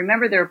I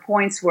remember there were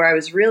points where I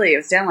was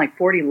down like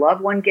 40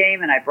 love one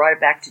game, and I brought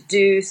it back to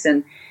deuce.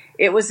 And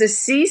it was a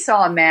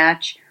seesaw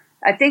match.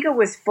 I think it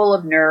was full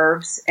of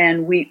nerves,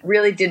 and we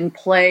really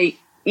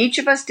each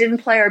of us didn't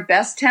play our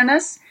best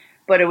tennis,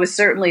 but it was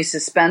certainly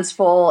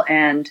suspenseful,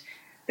 and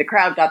the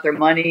crowd got their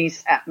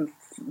monies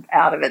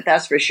out of it,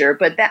 that's for sure.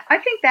 But I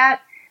think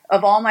that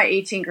of all my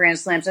 18 Grand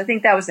Slams, I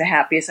think that was the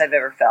happiest I've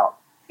ever felt.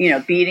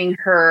 Beating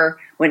her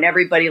when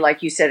everybody,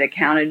 like you said, had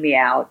counted me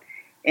out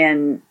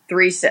in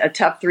a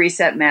tough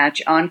 3-set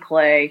match on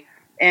clay.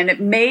 And it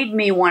made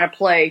me want to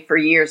play for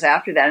years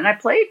after that. And I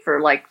played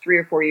for like 3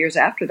 or 4 years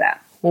after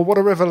that. Well, what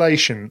a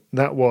revelation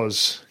that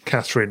was,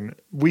 Catherine.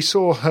 We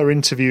saw her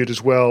interviewed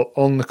as well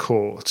on the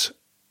court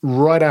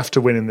right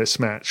after winning this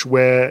match,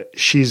 where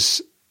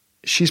she's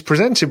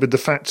presented with the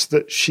fact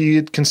that she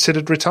had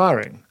considered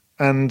retiring.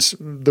 And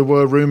there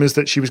were rumours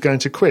that she was going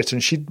to quit,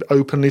 and she'd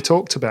openly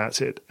talked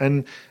about it.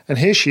 And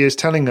here she is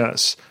telling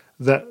us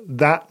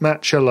that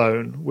match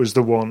alone was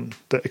the one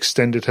that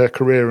extended her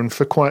career, and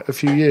for quite a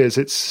few years.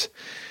 It's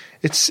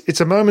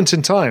a moment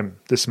in time,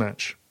 this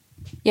match.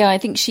 Yeah, I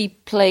think she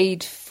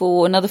played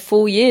for another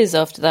 4 years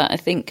after that. I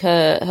think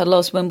her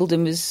last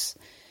Wimbledon was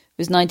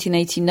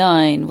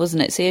 1989,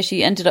 wasn't it? So yeah,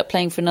 she ended up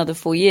playing for another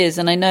 4 years,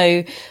 and I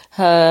know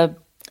her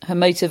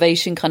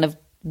motivation kind of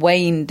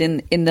waned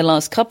in the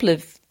last couple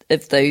of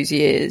those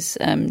years.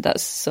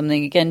 That's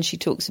something again she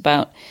talks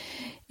about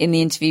in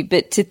the interview.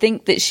 But to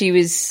think that she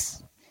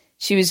was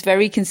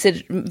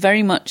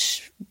very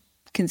much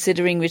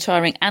considering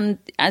retiring, and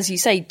as you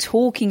say,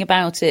 talking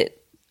about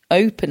it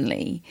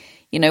openly.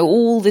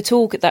 All the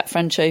talk at that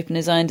French Open,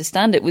 as I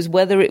understand it, was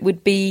whether it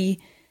would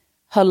be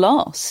her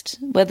last,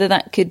 whether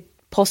that could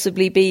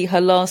possibly be her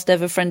last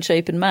ever French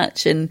Open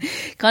match. And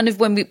kind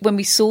of when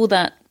we saw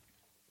that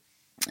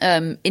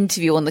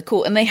interview on the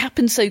court, and they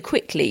happened so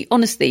quickly.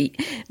 Honestly,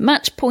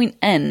 match point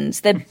ends.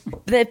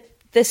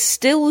 They're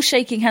still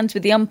shaking hands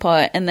with the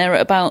umpire, and they're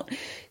at about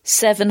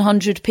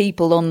 700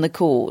 people on the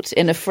court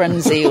in a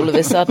frenzy all of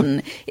a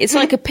sudden. It's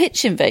like a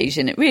pitch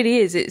invasion. It really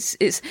is.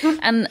 It's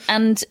and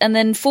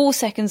then 4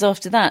 seconds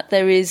after that,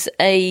 there is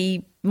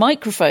a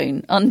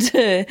microphone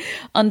under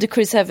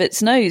Chris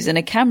Evert's nose and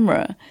a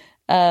camera.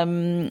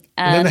 And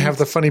then they have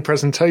the funny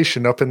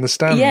presentation up in the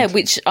stand. Yeah,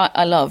 which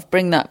I love.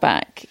 Bring that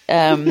back.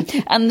 And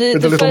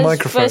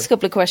the first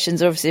couple of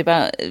questions are obviously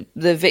about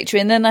the victory.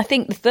 And then I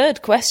think the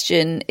third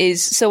question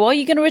is, so are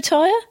you going to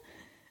retire?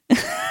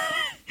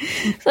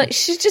 It's like,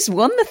 she's just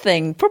won the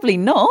thing. Probably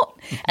not.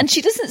 And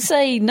she doesn't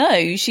say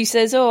no. She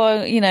says,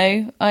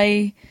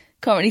 I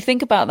can't really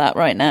think about that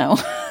right now.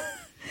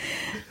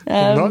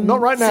 Not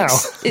right now.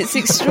 It's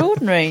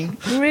extraordinary.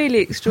 Really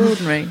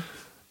extraordinary.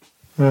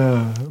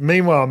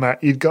 Meanwhile,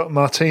 Matt, you'd got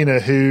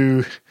Martina,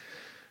 who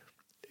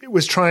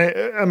was trying.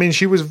 I mean,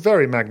 she was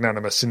very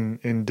magnanimous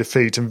in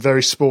defeat and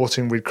very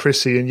sporting with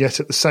Chrissy, and yet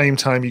at the same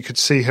time, you could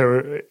see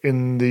her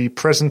in the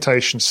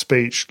presentation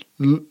speech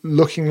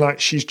looking like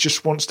she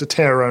just wants to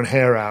tear her own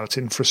hair out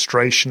in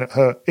frustration at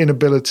her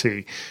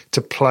inability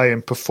to play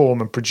and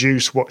perform and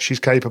produce what she's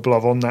capable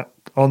of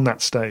on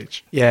that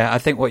stage. Yeah, I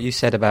think what you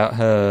said about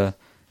her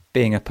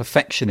being a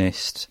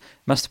perfectionist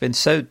must have been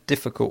so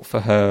difficult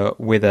for her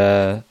with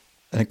a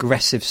an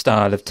aggressive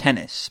style of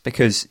tennis,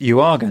 because you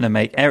are going to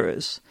make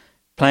errors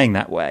playing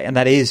that way, and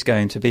that is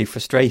going to be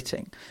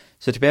frustrating.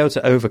 So to be able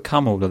to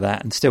overcome all of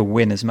that and still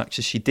win as much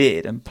as she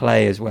did and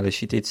play as well as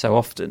she did so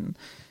often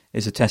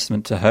is a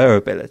testament to her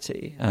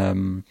ability.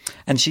 And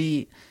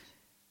she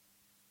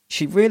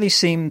really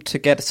seemed to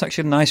get such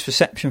a nice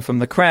reception from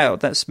the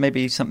crowd. That's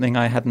maybe something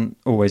I hadn't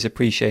always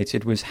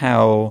appreciated, was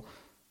how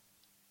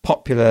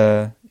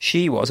popular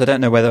she was. I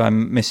don't know whether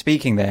I'm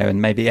misspeaking there,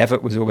 and maybe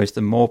Evert was always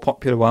the more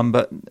popular one,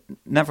 but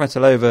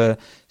Navratilova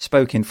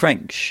spoke in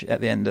French at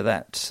the end of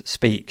that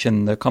speech,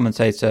 and the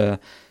commentator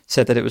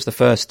said that it was the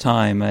first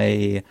time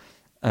a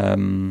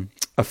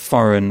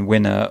foreign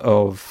winner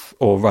of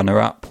or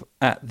runner-up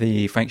at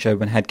the French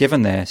Open had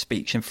given their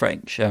speech in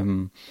French,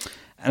 and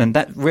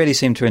that really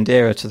seemed to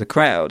endear her to the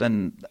crowd.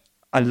 And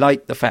I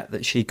like the fact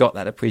that she got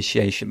that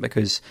appreciation,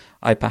 because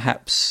I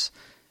perhaps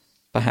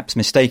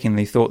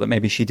mistakenly thought that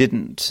maybe she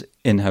didn't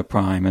in her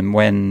prime. And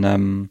when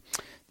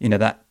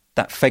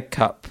that Fed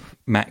Cup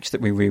match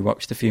that we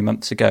rewatched a few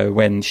months ago,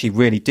 when she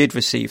really did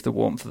receive the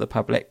warmth of the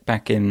public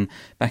back in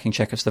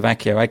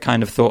Czechoslovakia, I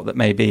kind of thought that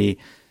maybe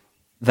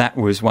that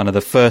was one of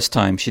the first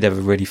times she'd ever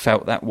really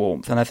felt that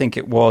warmth. And I think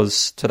it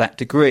was to that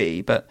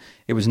degree, but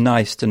it was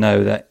nice to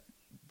know that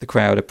the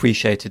crowd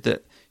appreciated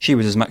that she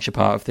was as much a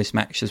part of this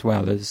match as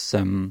well as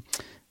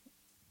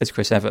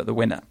Chris Evert, the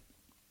winner.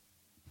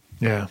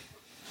 Yeah.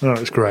 No, it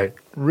was great.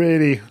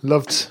 Really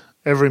loved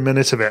every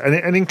minute of it,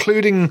 and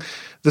including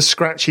the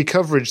scratchy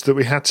coverage that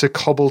we had to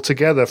cobble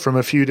together from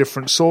a few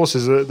different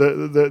sources.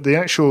 The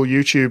actual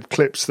YouTube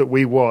clips that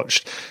we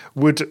watched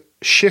would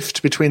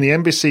shift between the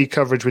NBC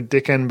coverage with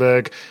Dick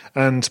Enberg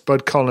and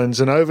Bud Collins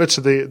and over to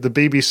the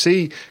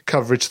BBC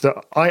coverage that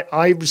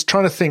I was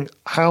trying to think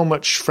how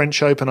much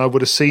French Open I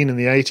would have seen in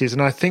the 80s.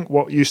 And I think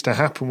what used to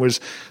happen was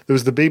there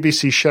was the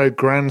BBC show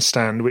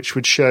Grandstand, which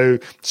would show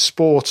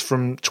sport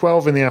from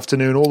 12 in the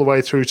afternoon all the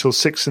way through till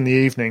 6 in the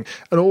evening,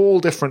 and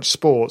all different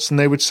sports. And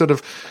they would sort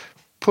of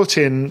put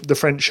in the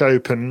French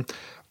Open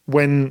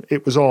when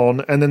it was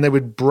on, and then they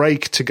would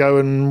break to go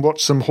and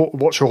watch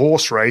a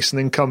horse race and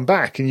then come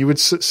back, and you would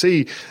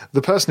see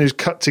the person who's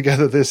cut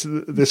together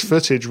this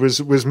footage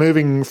was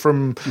moving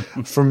from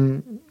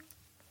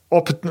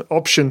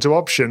option to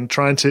option,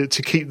 trying to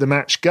keep the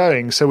match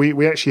going. So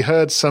we actually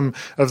heard some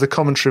of the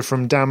commentary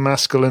from Dan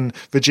Maskell and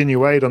Virginia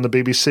Wade on the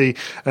BBC,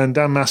 and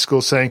Dan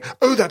Maskell saying,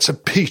 "Oh, that's a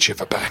peach of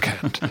a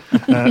backhand,"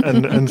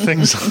 and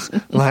things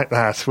like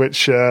that,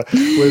 which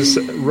was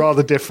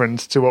rather different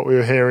to what we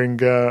were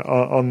hearing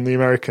on the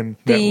American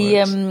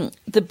networks.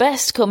 The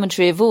best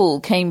commentary of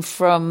all came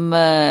from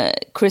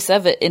Chris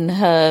Evert in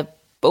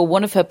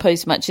one of her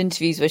post-match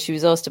interviews, where she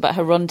was asked about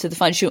her run to the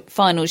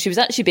final. She was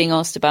actually being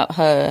asked about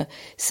her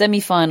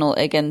semi-final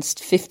against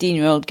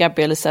 15-year-old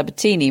Gabriela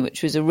Sabatini,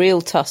 which was a real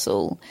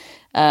tussle.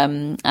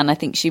 And I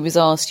think she was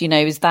asked,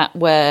 is that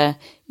where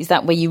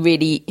you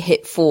really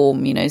hit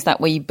form? Is that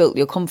where you built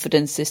your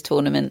confidence this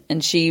tournament?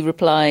 And she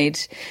replied,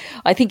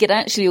 "I think it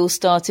actually all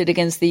started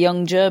against the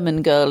young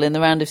German girl in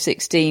the round of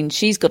 16.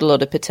 She's got a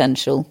lot of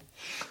potential."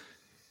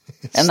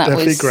 And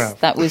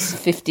that was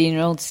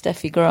 15-year-old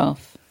Steffi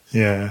Graf.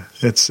 Yeah,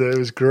 it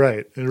was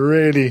great.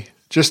 Really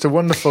just a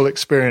wonderful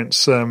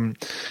experience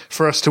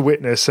for us to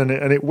witness, and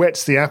it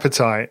whets the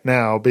appetite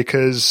now,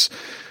 because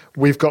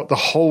we've got the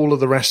whole of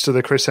the rest of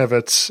the Chris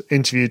Evert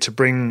interview to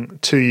bring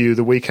to you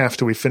the week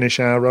after we finish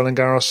our Roland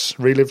Garros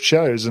Relived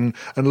shows, and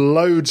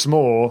loads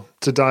more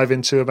to dive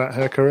into about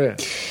her career.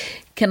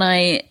 Can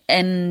I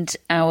end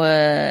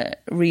our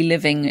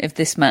reliving of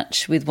this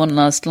match with one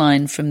last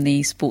line from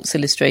the Sports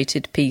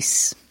Illustrated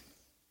piece?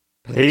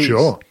 Please.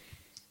 Sure.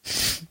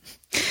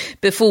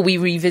 Before we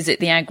revisit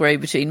the aggro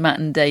between Matt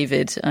and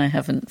David, I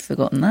haven't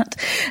forgotten that.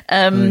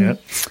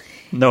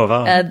 No, have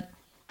I.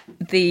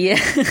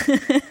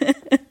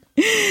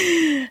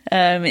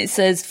 It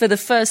says, "For the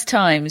first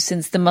time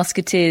since the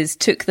Musketeers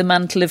took the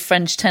mantle of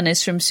French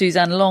tennis from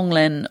Suzanne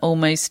Lenglen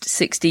almost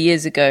 60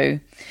 years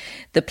ago,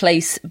 the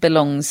place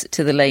belongs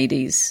to the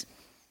ladies."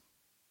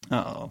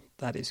 Oh,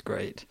 that is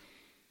great.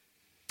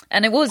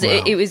 And it was,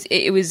 wow.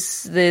 it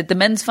was the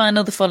men's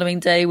final the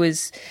following day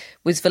was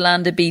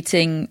Wilander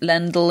beating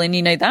Lendl, and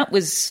that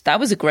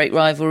was a great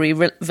rivalry,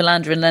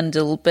 Wilander and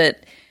Lendl,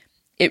 but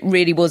it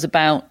really was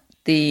about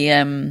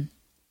the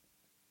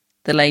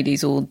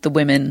ladies, or the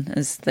women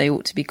as they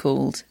ought to be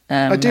called.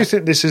 I do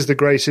think this is the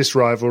greatest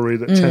rivalry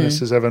that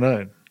tennis has ever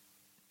known.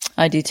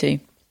 I do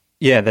too.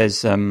 Yeah,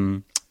 there's a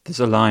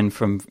line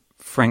from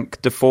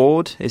Frank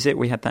Deford, is it?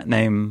 We had that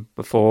name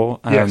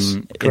before, yes,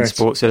 in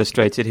Sports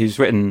Illustrated, who's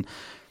written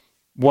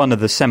one of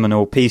the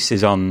seminal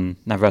pieces on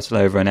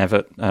Navratilova and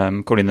Evert,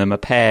 calling them a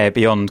pair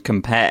beyond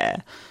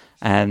compare.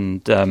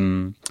 And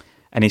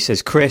he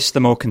says, "Chris, the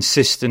more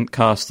consistent,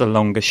 casts the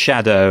longer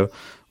shadow,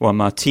 while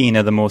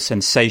Martina, the more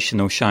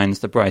sensational, shines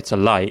the brighter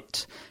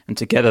light. And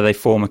together they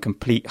form a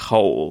complete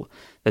whole.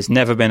 There's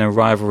never been a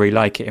rivalry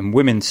like it in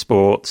women's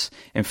sports.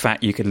 In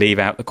fact, you could leave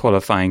out the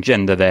qualifying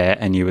gender there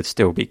and you would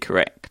still be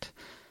correct."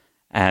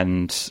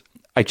 And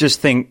I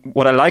just think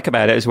what I like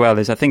about it as well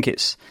is I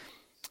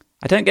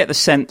I don't get the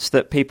sense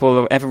that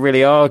people ever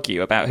really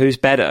argue about who's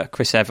better,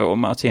 Chris Evert or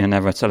Martina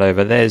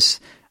Navratilova. There's,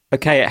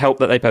 okay, it helped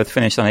that they both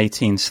finished on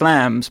 18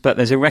 slams, but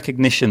there's a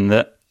recognition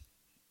that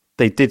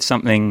they did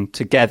something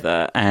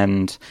together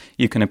and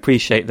you can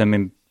appreciate them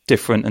in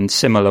different and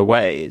similar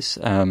ways.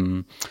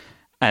 And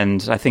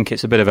I think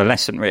it's a bit of a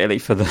lesson, really,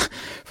 for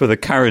the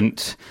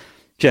current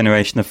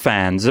generation of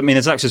fans. I mean,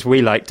 as much as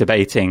we like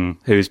debating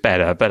who's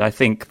better, but I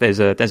think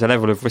there's a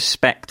level of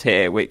respect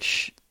here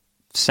which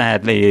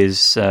sadly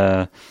is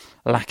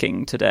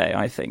lacking today,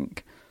 I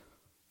think.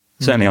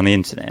 Certainly on the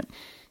internet.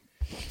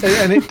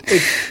 And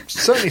it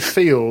certainly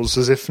feels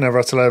as if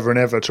Navratilova and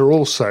Evert are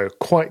also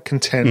quite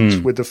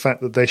content with the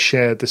fact that they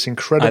shared this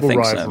incredible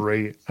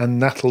rivalry,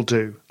 and that'll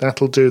do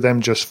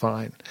them just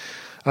fine.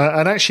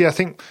 And actually, I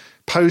think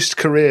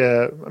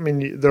post-career, I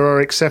mean, there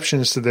are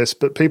exceptions to this,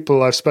 but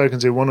people I've spoken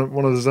to, one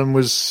of them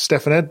was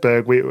Stefan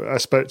Edberg, I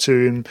spoke to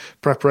in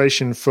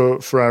preparation for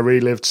our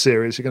Relived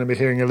series. You're going to be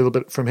hearing a little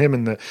bit from him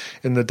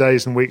in the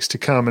days and weeks to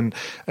come.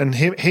 And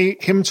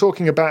him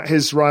talking about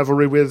his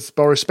rivalry with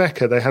Boris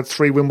Becker. They had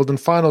 3 Wimbledon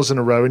finals in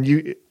a row,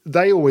 and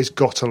they always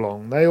got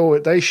along.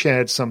 They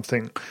shared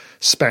something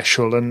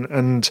special,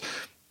 and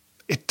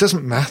it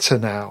doesn't matter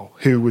now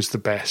who was the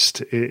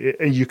best.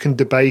 You can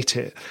debate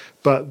it,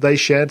 but they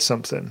shared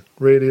something.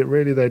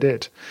 Really, they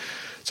did.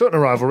 Talking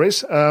of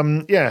rivalries,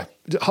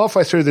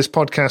 halfway through this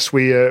podcast,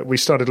 we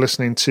started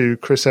listening to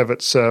Chris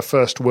Evert's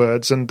first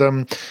words,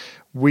 and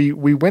we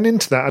went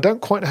into that. I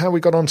don't quite know how we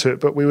got onto it,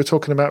 but we were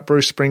talking about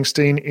Bruce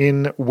Springsteen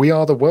in "We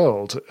Are the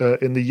World"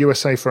 in the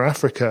USA for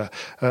Africa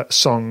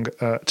song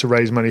to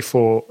raise money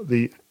for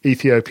the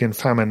Ethiopian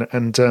famine.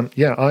 And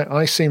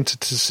I seem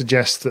to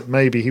suggest that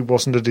maybe he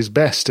wasn't at his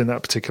best in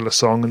that particular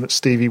song, and that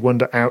Stevie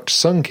Wonder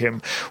outsung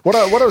him. What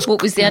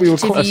was the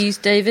adjective you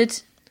used,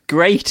 David?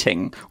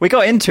 Grating. We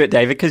got into it,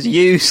 David, because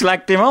you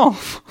slagged him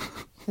off.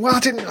 Well,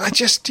 it's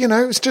just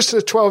a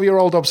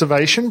 12-year-old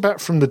observation back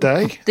from the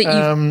day. That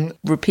you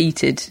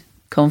repeated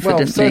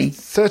confidently.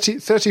 Well,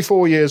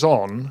 34 years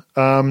on,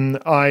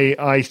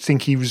 I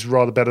think he was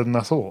rather better than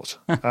I thought.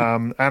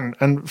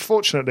 And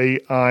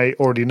fortunately, I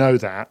already know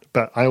that,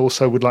 but I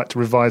also would like to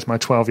revise my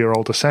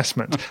 12-year-old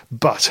assessment.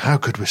 But how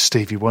good was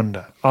Stevie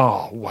Wonder?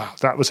 Oh, wow,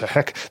 that was a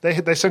heck.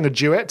 They sung a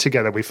duet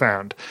together, we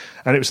found,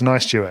 and it was a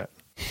nice duet.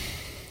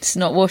 It's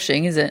not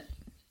washing, is it?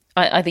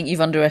 I think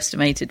you've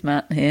underestimated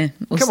Matt here.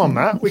 Come on,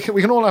 Matt. We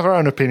can all have our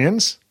own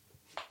opinions.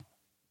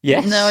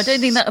 Yes. No, I don't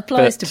think that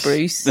applies to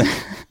Bruce.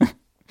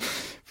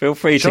 Feel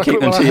free to keep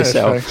them to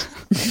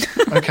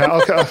yourself. Okay,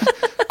 I'll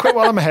quit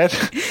while I'm ahead.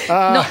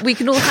 We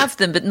can all have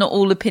them, but not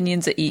all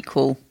opinions are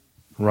equal.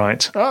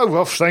 Right. Oh,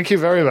 well, thank you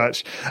very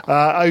much.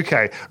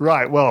 Okay,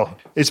 right. Well,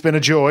 it's been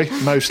a joy,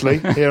 mostly,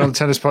 here on the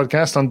Tennis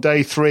Podcast on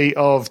day 3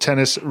 of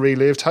Tennis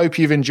Relived. Hope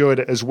you've enjoyed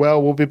it as well.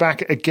 We'll be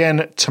back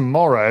again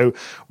tomorrow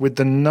with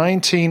the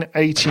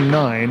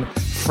 1989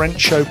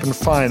 French Open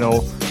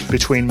final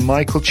between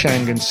Michael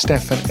Chang and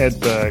Stefan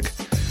Edberg.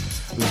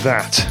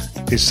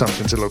 That is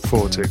something to look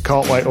forward to.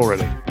 Can't wait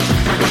already.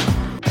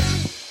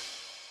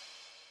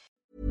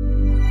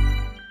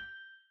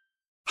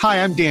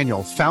 Hi, I'm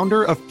Daniel,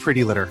 founder of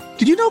Pretty Litter.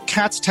 Did you know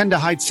cats tend to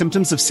hide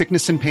symptoms of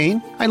sickness and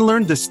pain? I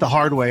learned this the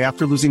hard way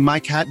after losing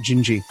my cat,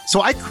 Gingy.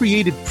 So I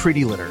created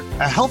Pretty Litter,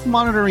 a health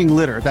monitoring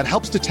litter that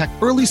helps detect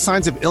early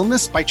signs of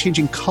illness by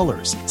changing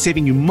colors,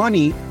 saving you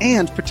money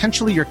and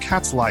potentially your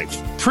cat's life.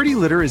 Pretty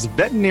Litter is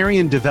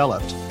veterinarian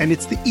developed, and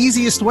it's the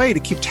easiest way to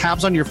keep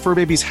tabs on your fur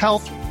baby's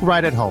health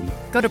right at home.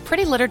 Go to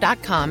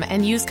prettylitter.com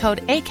and use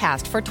code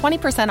ACAST for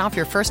 20% off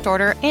your first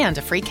order and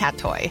a free cat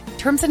toy.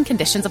 Terms and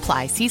conditions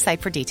apply. See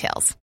site for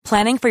details.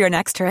 Planning for your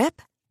next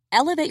trip?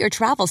 Elevate your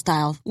travel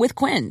style with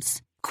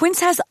Quince. Quince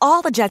has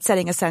all the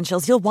jet-setting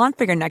essentials you'll want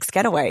for your next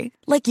getaway,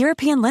 like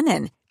European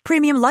linen,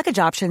 premium luggage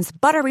options,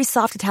 buttery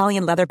soft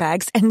Italian leather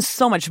bags, and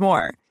so much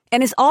more.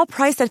 And is all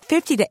priced at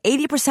 50 to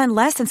 80%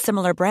 less than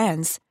similar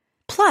brands.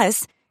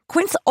 Plus,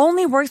 Quince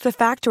only works with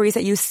factories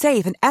that use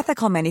safe and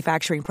ethical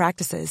manufacturing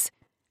practices.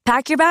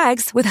 Pack your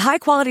bags with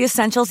high-quality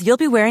essentials you'll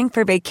be wearing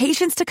for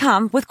vacations to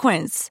come with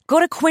Quince.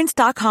 Go to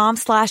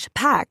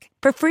quince.com/pack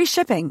for free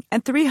shipping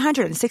and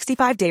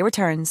 365-day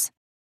returns.